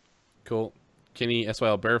Network. Cool. Kenny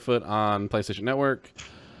SYL Barefoot on PlayStation Network.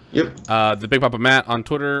 Yep. The Big Papa Matt on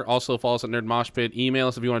Twitter. Also follow us at Nerd Moshpit. Email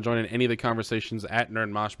us if you want to join in any of the conversations at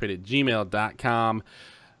nerdmoshpit@gmail.com.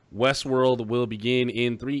 Westworld will begin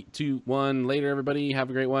in 3, 2, 1. Later, everybody. Have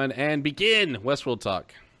a great one. And begin Westworld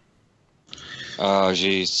talk. Oh,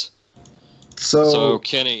 jeez. So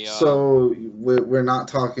Kenny. So we're not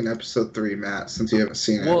talking episode 3, Matt, since you haven't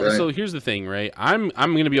seen it. Well, right? So here's the thing, right? I'm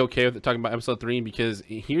gonna be okay with talking about episode 3 because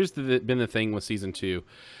here's been the thing with season 2,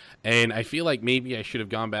 and I feel like maybe I should have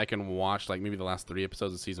gone back and watched like maybe the last 3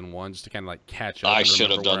 episodes of season 1 just to kind of like catch up. I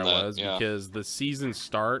should have done that. Because the season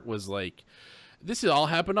start was like, this all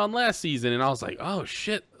happened on last season, and I was like, oh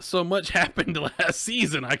shit, so much happened last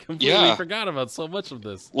season. I completely forgot about so much of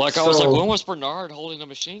this. I was like, when was Bernard holding a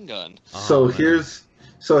machine gun? Here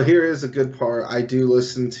is a good part. I do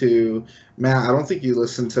listen to Matt, I don't think you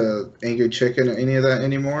listen to Angry Chicken or any of that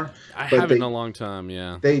anymore, I but haven't in a long time.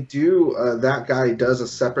 Yeah. they do. That guy does a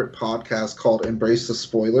separate podcast called Embrace the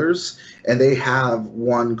Spoilers, and they have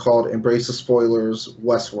one called Embrace the Spoilers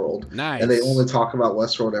Westworld, and they only Nice. talk about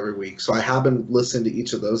Westworld every week. So I haven't listened to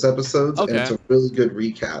each of those episodes, and it's Okay. a really good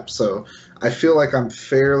recap. So I feel like I'm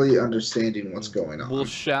fairly understanding what's going We'll on.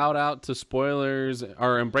 shout out to spoilers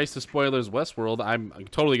or embrace the spoilers Westworld. I'm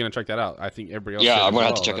totally gonna check that out. I think everybody else Yeah, should I'm as gonna well.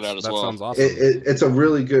 have to check it out as That well. sounds awesome. It's a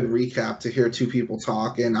really good recap to hear two people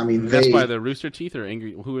talk, and I mean That's by they. the Rooster Teeth or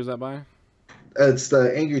Angry. Who is that by? It's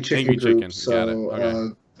the Angry Chicken Angry group. Chicken. Got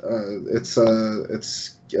it. So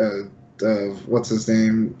Okay. what's his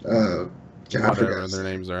name? I Whatever forgot. their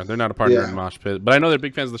names are. They're not a partner Yeah. in Moshpit, but I know they're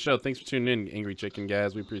big fans of the show. Thanks for tuning in, Angry Chicken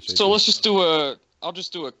guys. We appreciate So you. let's just do a. I'll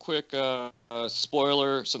just do a quick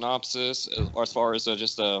spoiler synopsis as far as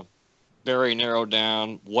just a very narrowed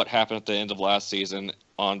down what happened at the end of last season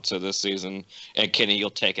onto this season. And Kenny, you'll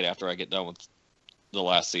take it after I get done with the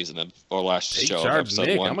last season or last Take show of charge, episode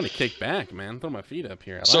Nick. 1. I'm gonna kick back, man. Throw my feet up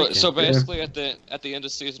here. I So like so it. basically at the end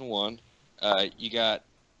of season 1, you got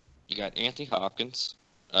Anthony Hopkins,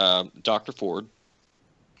 Dr. Ford.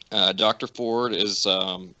 Dr. Ford is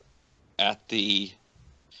at the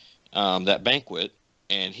that banquet,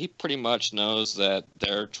 and he pretty much knows that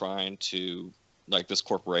they're trying to, like, this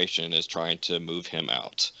corporation is trying to move him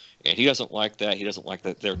out, and he doesn't like that. He doesn't like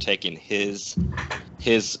that they're taking his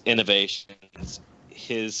innovations,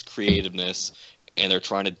 his creativeness, and they're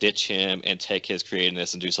trying to ditch him and take his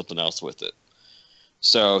creativeness and do something else with it.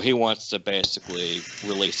 So he wants to basically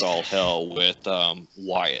release all hell with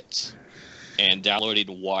Wyatt and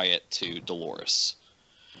downloading Wyatt to Dolores.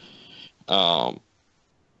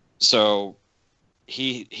 So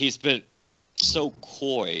he's been so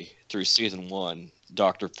coy through season 1,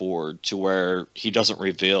 Dr. Ford, to where he doesn't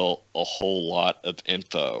reveal a whole lot of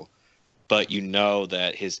info, but you know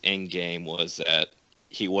that his end game was that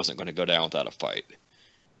he wasn't going to go down without a fight.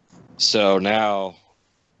 So now,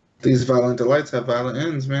 These violent delights have violent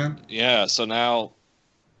ends, man. yeah, so now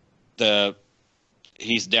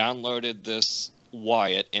he's downloaded this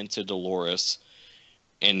Wyatt into Dolores,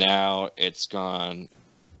 and now it's gone.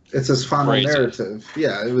 It's his final Crazy. narrative.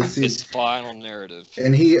 Yeah, it was His final narrative.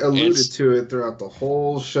 and he alluded It's- to it throughout the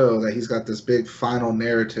whole show that he's got this big final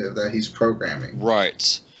narrative that he's programming.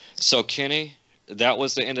 Right. So Kenny, that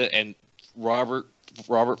was the end of, and Robert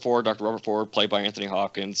Ford, Dr. Robert Ford, played by Anthony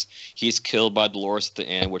Hopkins, he's killed by Dolores at the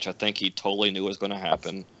end, which I think he totally knew was going to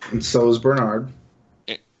happen. And so is Bernard.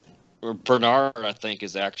 Bernard, I think,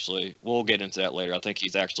 is actually, we'll get into that later. I think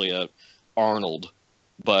he's actually a Arnold,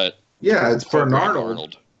 but Yeah, it's program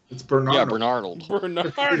Bernard. It's Bernard. Yeah, Bernard.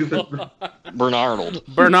 Bernard.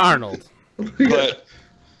 Bernard. But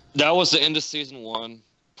that was the end of season 1,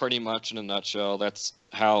 pretty much in a nutshell. That's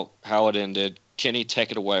how it ended. Kenny,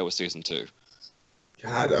 take it away with season 2.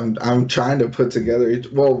 God, I'm trying to put together.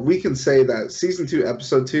 Well, we can say that season 2,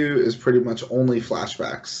 episode 2 is pretty much only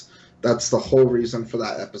flashbacks. That's the whole reason for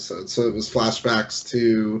that episode. So it was flashbacks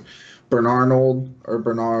to Bernard.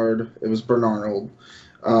 It was Bernard,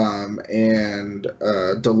 and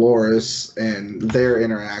Dolores and their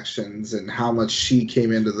interactions and how much she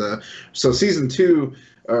came into the. So season 2,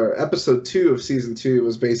 or episode 2 of season 2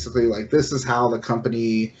 was basically like, this is how the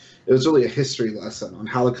company. It was really a history lesson on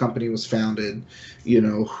how the company was founded,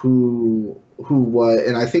 who, what.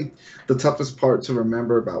 And I think the toughest part to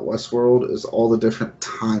remember about Westworld is all the different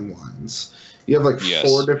timelines. You have like Yes.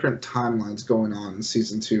 4 different timelines going on in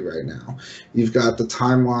season 2 right now. You've got the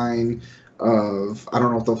timeline of, I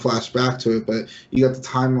don't know if they'll flash back to it, but you got the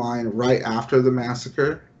timeline right after the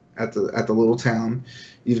massacre at the little town.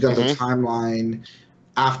 You've got the timeline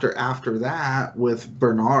after that with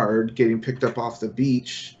Bernard getting picked up off the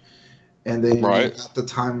beach. And then Right. you got the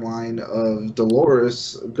timeline of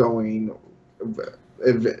Dolores going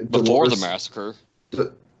Before the massacre.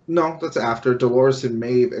 No, that's after. Dolores and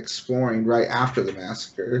Maeve exploring right after the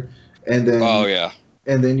massacre, and then Oh, yeah.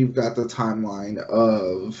 and then you've got the timeline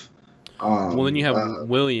of. Well, then you have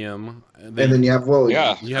William. And then you have William.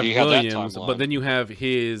 Yeah. You have have that Williams, timeline. but then you have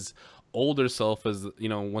his older self as,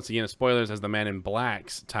 once again, spoilers, as the Man in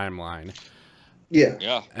Black's timeline. Yeah.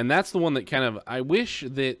 Yeah. And that's the one that kind of, I wish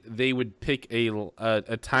that they would pick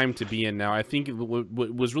a time to be in now. I think what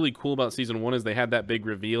was really cool about season 1 is they had that big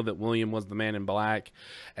reveal that William was the Man in Black,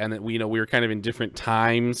 and that we were kind of in different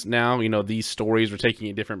times now. These stories were taking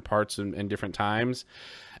in different parts and different times.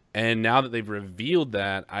 And now that they've revealed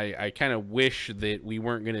that, I kind of wish that we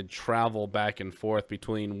weren't going to travel back and forth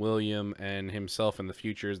between William and himself in the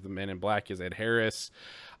future as the Man in Black is Ed Harris.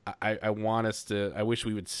 I want us to. I wish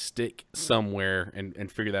we would stick somewhere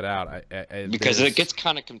and figure that out. Because it gets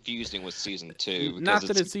kind of confusing with season 2 because not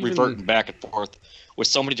that it's even reverting back and forth with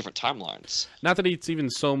so many different timelines. Not that it's even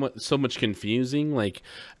so much confusing. Like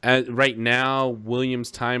right now,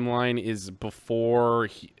 William's timeline is before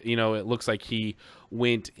it looks like he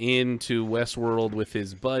went into Westworld with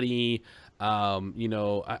his buddy. It's a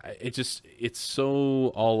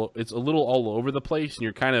little all over the place, and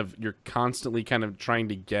you're constantly kind of trying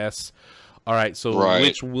to guess. All right, so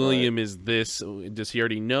which William is this? Does he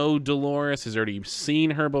already know Dolores? Has he already seen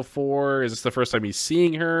her before? Is this the first time he's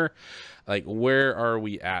seeing her? Like, where are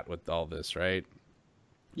we at with all this, right?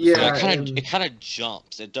 Yeah, it kind of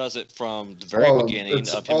jumps. It does it from the very beginning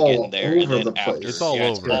of him getting there, and then after. It's all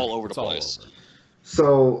over the place.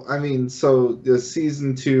 So the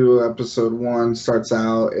season 2 episode 1 starts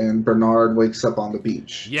out, and Bernard wakes up on the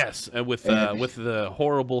beach. Yes, with the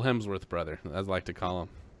horrible Hemsworth brother, as I like to call him.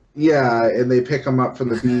 Yeah, and they pick him up from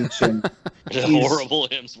the beach, and the horrible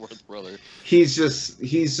Hemsworth brother. He's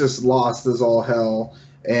just lost as all hell,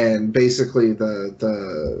 and basically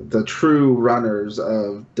the true runners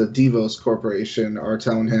of the Devos Corporation are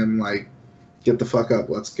telling him, like, get the fuck up,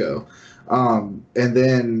 let's go. And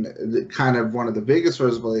then kind of one of the biggest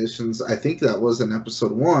revelations, I think that was in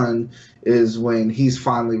episode 1, is when he's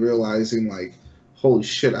finally realizing, like, holy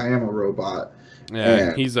shit, I am a robot. Yeah,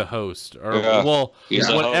 and he's a host, or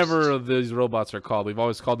whatever host. These robots are called. We've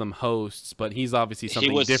always called them hosts, but he's obviously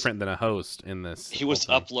something different than a host in this. He was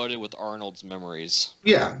uploaded with Arnold's memories.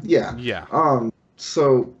 Yeah.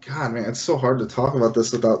 So, God, man, it's so hard to talk about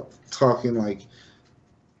this without talking like.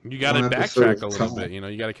 You got to backtrack a little bit. You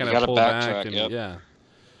got to kind of pull back, and yeah.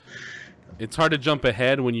 It's hard to jump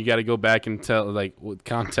ahead when you got to go back and tell like what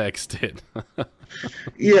context it.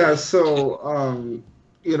 Yeah. So.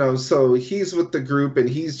 So he's with the group, and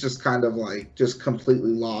he's just kind of like just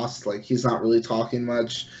completely lost. Like, he's not really talking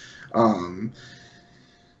much. Well,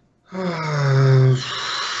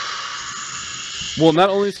 not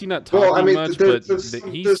only is he not talking much, but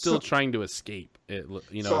he's still trying to escape.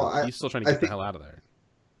 He's still trying to get the hell out of there.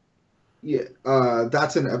 Yeah,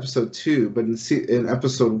 that's in episode 2, but in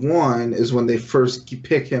episode 1 is when they first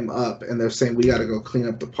pick him up, and they're saying, we got to go clean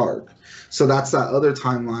up the park. So that's that other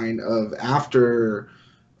timeline of after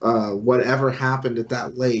whatever happened at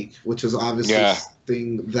that lake, which is obviously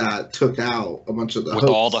something that took out a bunch of the hosts.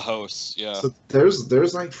 With all the hosts, yeah. So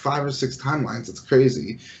there's like 5 or 6 timelines. It's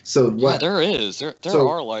crazy. So there is. There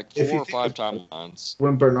are like 4 or 5 timelines.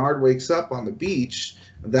 When Bernard wakes up on the beach,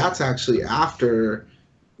 that's actually after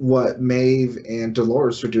what Maeve and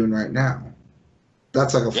Dolores are doing right now.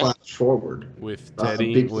 That's like a flash forward with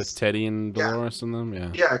Teddy and Dolores and them.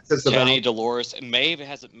 Yeah, because Teddy, Dolores, and Maeve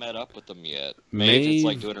hasn't met up with them yet. Maeve is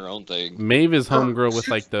like doing her own thing. Maeve is homegirl with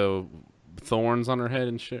like the thorns on her head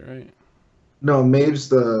and shit, right? No, Maeve's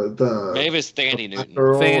the Maeve is Thandie Newton.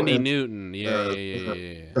 Thandie Newton,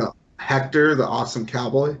 yeah. Hector, the awesome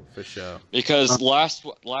cowboy. For sure. Because last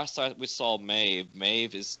time we saw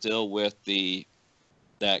Maeve is still with that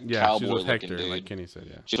cowboy she's with Hector, looking dude. Like Kenny said,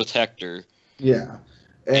 yeah. She's with Hector. Yeah.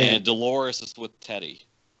 And Dolores is with Teddy.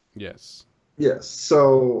 Yes.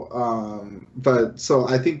 So, so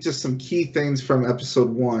I think just some key things from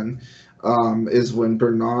episode 1 is when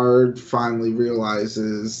Bernard finally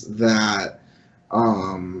realizes that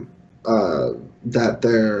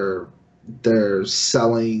that they're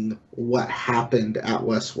selling what happened at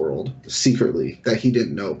Westworld secretly that he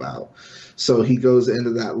didn't know about. So he goes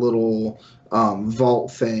into that little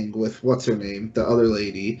vault thing with what's her name, the other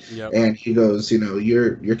lady, and he goes,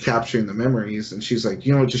 you're capturing the memories, and she's like,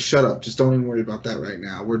 just shut up, just don't even worry about that right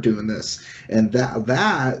now. We're doing this, and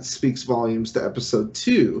that speaks volumes to episode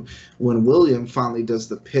 2 when William finally does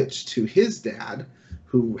the pitch to his dad,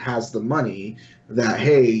 who has the money, that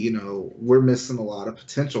hey, we're missing a lot of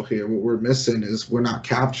potential here. What we're missing is we're not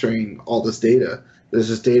capturing all this data. There's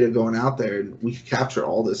just data going out there, and we can capture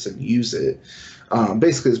all this and use it.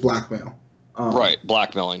 Basically, it's blackmail. Right,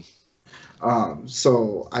 blackmailing.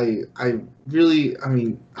 So I really, oh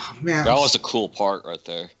man, that was a cool part right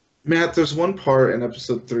there. Matt, there's one part in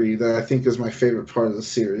episode 3 that I think is my favorite part of the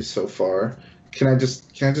series so far. Can I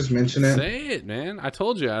just mention it? Say it, man. I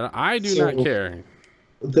told you, I do not care.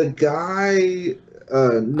 The guy,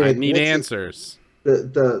 I need answers.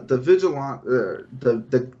 The vigilant,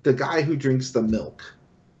 the guy who drinks the milk,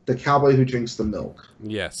 the cowboy who drinks the milk.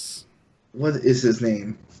 Yes. What is his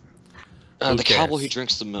name? The cowboy who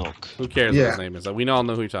drinks the milk. Who cares what his name is? We all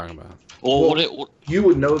know who you're talking about. Well, you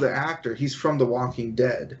would know the actor. He's from The Walking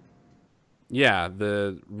Dead. Yeah,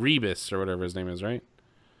 the Rebus or whatever his name is, right?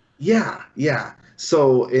 Yeah, yeah.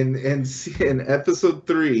 So in episode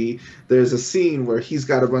 3, there's a scene where he's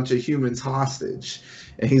got a bunch of humans hostage,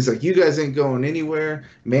 and he's like, "You guys ain't going anywhere,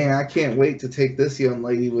 man. I can't wait to take this young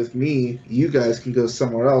lady with me. You guys can go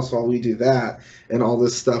somewhere else while we do that and all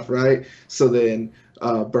this stuff, right?" So then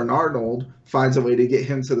Bernardold finds a way to get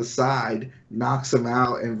him to the side, knocks him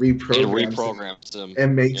out, and It reprograms him, reprograms him.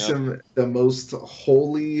 and makes Yep. him the most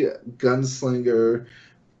holy gunslinger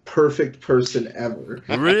perfect person ever.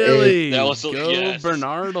 Really? That was Go yes.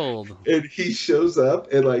 Bernardold. And he shows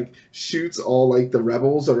up and like shoots all like the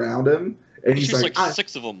rebels around him, and He he's shoots like, like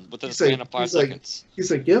 6 of them within a he's span like- of 5 he's like- seconds.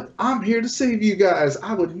 he's like, "Yep, I'm here to save you guys.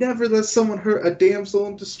 I would never let someone hurt a damsel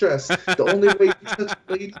in distress. The only way you touch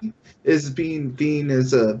a lady is being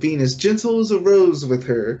as gentle as a rose with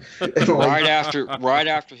her." And like, right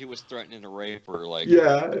after he was threatening to rape her, like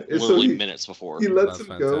yeah, and so literally minutes before. he lets That's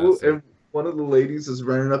him go, fantastic. and one of the ladies is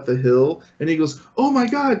running up the hill, and he goes, "Oh my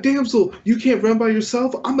God, damsel, you can't run by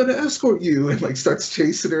yourself. I'm gonna escort you," and like starts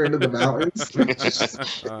chasing her into the mountains.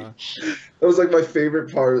 Uh, That was like my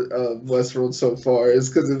favorite part of Westworld so far, is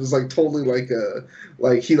because it was like totally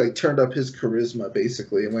like he like turned up his charisma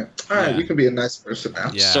basically and went, "All right, Yeah. you can be a nice person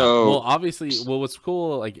now." yeah. So- well, obviously, what's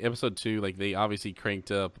cool, like episode 2, like they obviously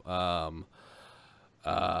cranked up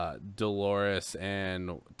Dolores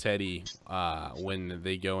and Teddy when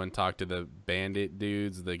they go and talk to the bandit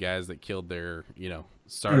dudes, the guys that killed their,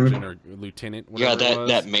 sergeant or lieutenant. Yeah, Whatever it was.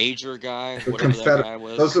 that major guy, The whatever that guy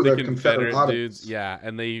Those was. are The the Confederate Confederados. dudes, yeah,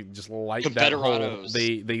 and they just light that whole.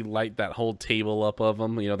 Confederados. They light that whole table up of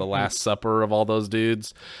them. The Last Supper of all those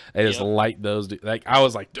dudes. They just Yep. light those. Like I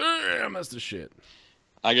was like, damn, that's the shit.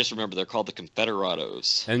 I just remember they're called the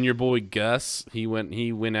Confederados. And your boy Gus, he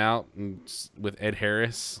went out with Ed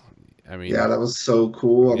Harris. I mean, Yeah, that was so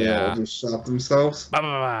cool. They Yeah. all just shot themselves. bah,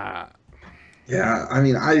 bah, bah. Yeah, I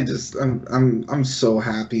mean, I'm so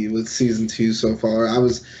happy with season 2 so far. I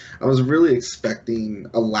was really expecting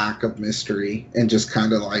a lack of mystery and just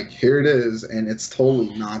kind of like, here it is, and it's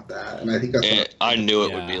totally not that. And I think that's what I knew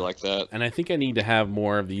it would Yeah. be like that. And I think I need to have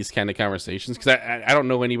more of these kind of conversations because I don't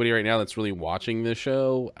know anybody right now that's really watching this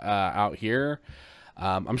show out here.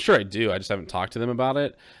 I'm sure I do. I just haven't talked to them about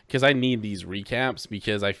it because I need these recaps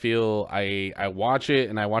because I feel I watch it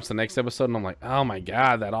and I watch the next episode and I'm like, oh my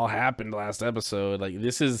God, that all happened last episode. Like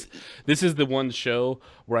this is the one show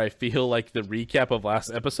where I feel like the recap of last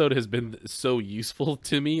episode has been so useful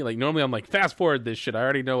to me. Like normally I'm like, fast forward this shit. I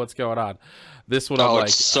already know what's going on. This one I'm like,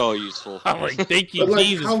 It's so useful. I'm like, thank you But, like,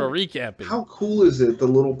 Jesus for recapping. how cool is it, the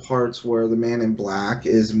little parts where the man in black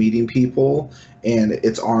is meeting people and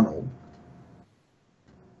it's Arnold.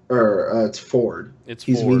 Or it's Ford.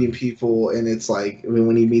 He's Ford. meeting people, and it's like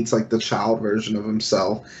when he meets like the child version of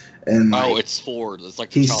himself, and like, It's Ford. It's like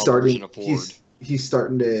the he's child starting version of Ford. he's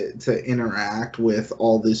starting to interact with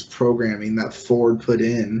all this programming that Ford put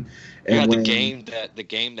in, and Yeah, when, the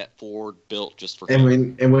game that Ford built just for him.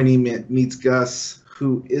 when he meets Gus,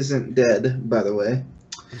 who isn't dead, by the way.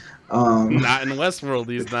 Not in Westworld,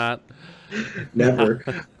 he's not. Never.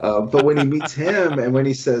 But when he meets him and when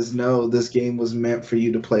he says, "No, this game was meant for you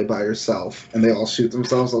to play by yourself," and they all shoot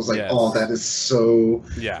themselves, I was like, Yes. "Oh, that is so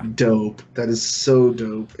Yeah. dope. That is so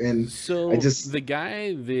dope." And So I just- the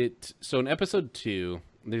guy that in episode 2,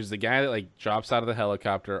 there's the guy that like drops out of the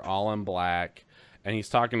helicopter all in black, and he's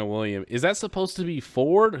talking to William. Is that supposed to be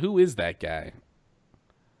Ford? Who is that guy?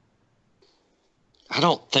 I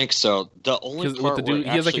don't think so. The only Because part with the where dude,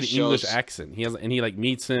 it he has like an actually English shows- accent. He like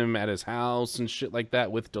meets him at his house and shit like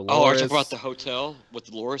that with Dolores. Oh, are you talking about the hotel with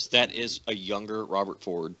Dolores? That is a younger Robert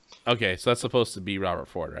Ford. Okay, so that's supposed to be Robert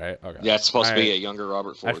Ford, right? Okay. Yeah, it's supposed to be Alright. a younger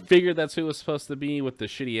Robert I Ford. figured that's who it was supposed to be with the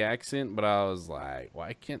shitty accent, but I was like,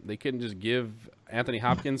 why can't they couldn't just give Anthony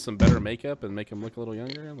Hopkins some better makeup and make him look a little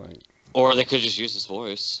younger? Like, Or they could just use his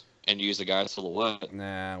voice and use the guy's silhouette.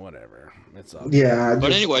 nah, whatever. It's all yeah,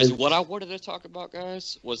 But anyways, what I wanted to talk about,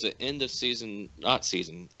 guys, was the end of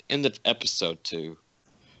end of episode 2,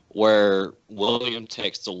 where William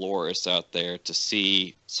takes Dolores out there to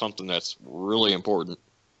see something that's really important.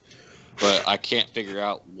 But I can't figure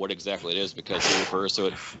out what exactly it is because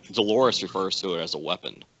Dolores refers to it as a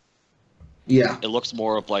weapon. yeah, It looks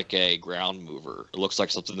more of like a ground mover. It looks like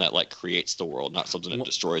something that like creates the world, not something that Well,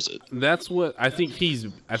 destroys it. That's what I think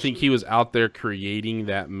he was out there creating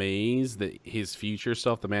that maze that his future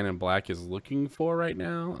self, the man in black, is looking for right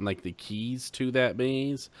now, and like the keys to that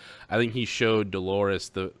maze. I think he showed Dolores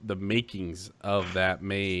the makings of that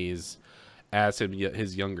maze as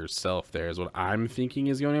his younger self. There is what I'm thinking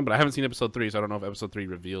is going on, but I haven't seen episode 3, so I don't know if episode 3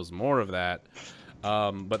 reveals more of that.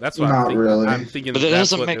 But that's what Not really. I'm thinking. But that That's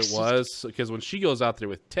doesn't what make it sense. was because when she goes out there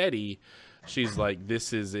with Teddy, she's like,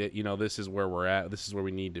 this is it, this is where we're at, this is where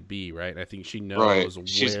we need to be, right? And I think she Right. knows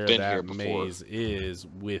She's where been that here before. maze is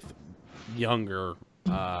with younger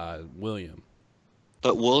William.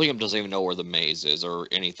 But William doesn't even know where the maze is or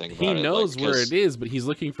anything about it. He knows where it is, but he's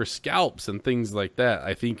looking for scalps and things like that.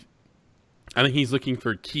 I think he's looking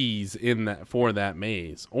for keys for that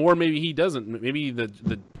maze, or maybe he doesn't. Maybe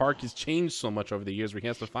the park has changed so much over the years where he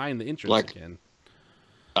has to find the entrance again.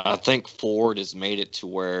 I think Ford has made it to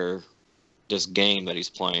where this game that he's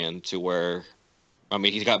playing to where, I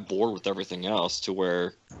mean, he got bored with everything else to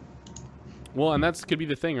where. Well, and that could be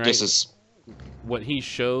the thing, right? This is what he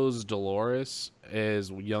shows Dolores as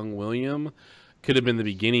young William could have been the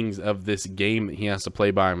beginnings of this game that he has to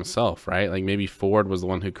play by himself, right? Like maybe Ford was the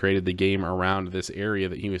one who created the game around this area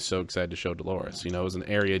that he was so excited to show Dolores. It was an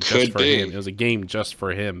area just for him. It was a game just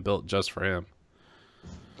for him, built just for him.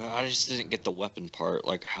 I just didn't get the weapon part.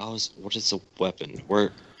 Like, what is a weapon? I'm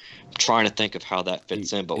trying to think of how that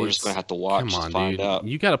fits in, but we're just going to have to watch to find out.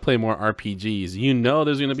 You got to play more RPGs.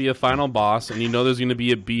 There's going to be a final boss, and there's going to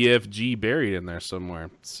be a BFG buried in there somewhere.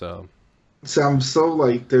 So I'm so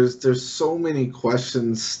like, there's so many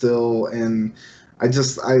questions still, and I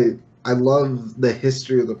love the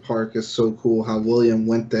history of the park. Is so cool how William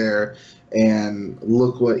went there, and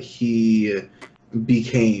look what he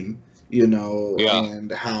became.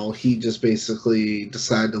 And how he just basically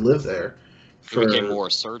decided to live there. He became more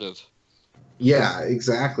assertive. Yeah,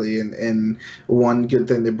 exactly. And one good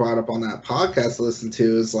thing they brought up on that podcast to listen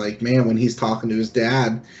to is like, man, when he's talking to his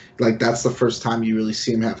dad, like that's the first time you really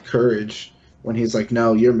see him have courage. When he's like,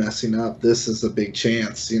 no, you're messing up. This is a big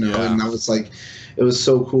chance, And I was like, it was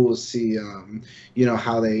so cool to see,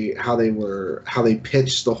 how they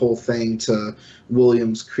pitched the whole thing to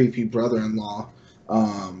William's creepy brother-in-law.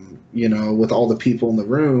 With all the people in the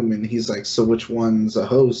room, and he's like, so which one's a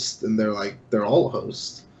host? And they're like, they're all a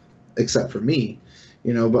host except for me,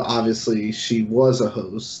 but obviously she was a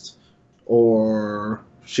host, or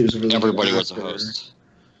she was really everybody was a host.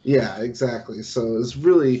 Yeah, exactly. So it's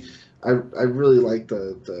really, I really like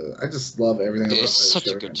the I just love everything about it's such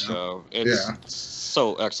a good show. It's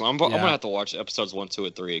so excellent. I'm gonna have to watch episodes 1, 2,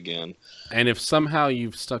 and 3 again. And if somehow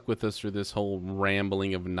you've stuck with us through this whole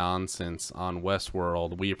rambling of nonsense on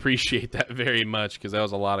Westworld, we appreciate that very much, because that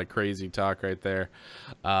was a lot of crazy talk right there.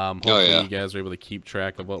 Hopefully you guys were able to keep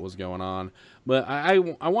track of what was going on. But I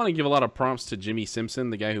want to give a lot of prompts to Jimmy Simpson,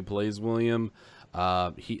 the guy who plays William.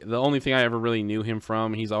 The only thing I ever really knew him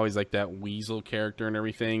from, he's always like that weasel character and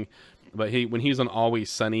everything. But when he was on Always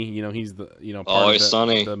Sunny, he's the part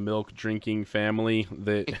of the milk drinking family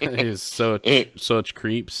that is such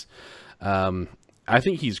creeps. I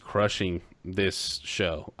think he's crushing this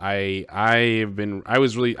show. I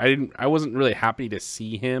wasn't really happy to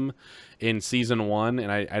see him in season 1,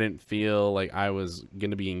 and I didn't feel like I was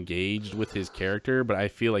going to be engaged with his character, but I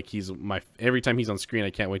feel like every time he's on screen,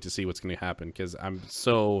 I can't wait to see what's going to happen, because I'm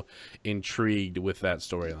so intrigued with that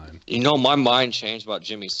storyline. My mind changed about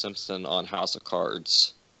Jimmy Simpson on House of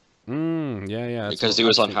Cards. Yeah. Because he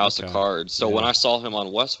was on House of Cards. So when I saw him on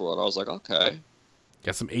Westworld, I was like, okay.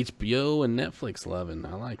 Got some HBO and Netflix loving.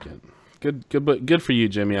 I like it. Good for you,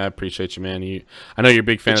 Jimmy. I appreciate you, man. I know you're a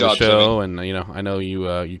big fan of the show, Jimmy. And I know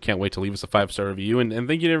you can't wait to leave us a 5-star review. And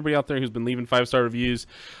thank you to everybody out there who's been leaving 5-star reviews.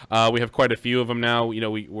 We have quite a few of them now. We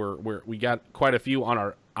got quite a few on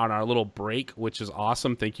our little break, which is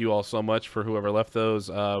awesome. Thank you all so much for whoever left those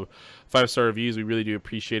 5-star reviews. We really do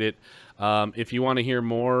appreciate it. If you want to hear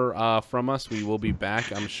more from us, we will be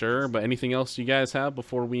back, I'm sure. But anything else you guys have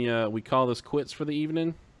before we call this quits for the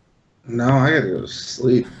evening? No, I gotta go to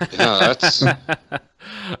sleep. Yeah, that's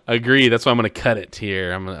agree. That's why I'm gonna cut it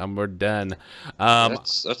here. We're done.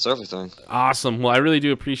 That's everything. Awesome. Well, I really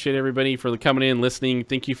do appreciate everybody for coming in, listening.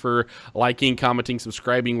 Thank you for liking, commenting,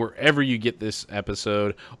 subscribing wherever you get this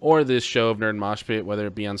episode or this show of Nerd Moshpit, whether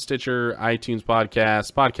it be on Stitcher, iTunes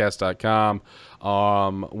Podcast, podcast.com.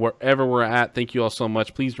 Wherever we're at, thank you all so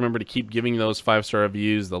much. Please remember to keep giving those 5-star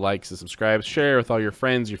reviews, the likes, the subscribes, share with all your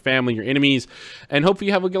friends, your family, your enemies, and hopefully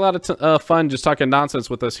you have a lot of fun just talking nonsense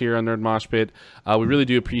with us here on Nerd Moshpit. We really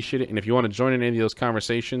do appreciate it, and if you want to join in any of those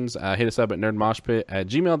conversations, hit us up at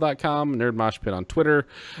nerdmoshpit@gmail.com, nerdmoshpit on Twitter.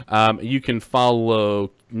 You can follow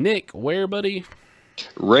Nick where, buddy?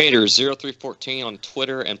 Raiders0314 on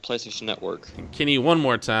Twitter and PlayStation Network. And Kenny, one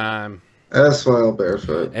more time. S-File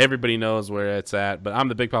Barefoot. Everybody knows where it's at, but I'm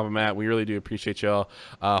the Big Papa Matt. We really do appreciate y'all.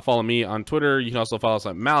 Follow me on Twitter. You can also follow us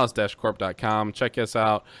at malice-corp.com. Check us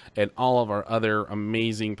out and all of our other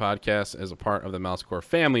amazing podcasts as a part of the Malice Corp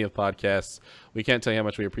family of podcasts. We can't tell you how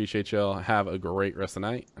much we appreciate y'all. Have a great rest of the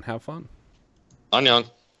night and have fun. Annyeong.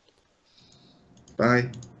 Bye.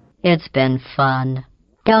 It's been fun.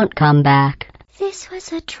 Don't come back. This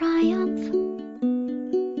was a triumph.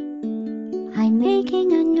 I'm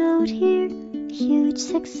making a note here, huge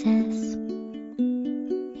success.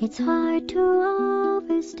 It's hard to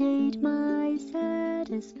overstate my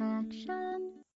satisfaction.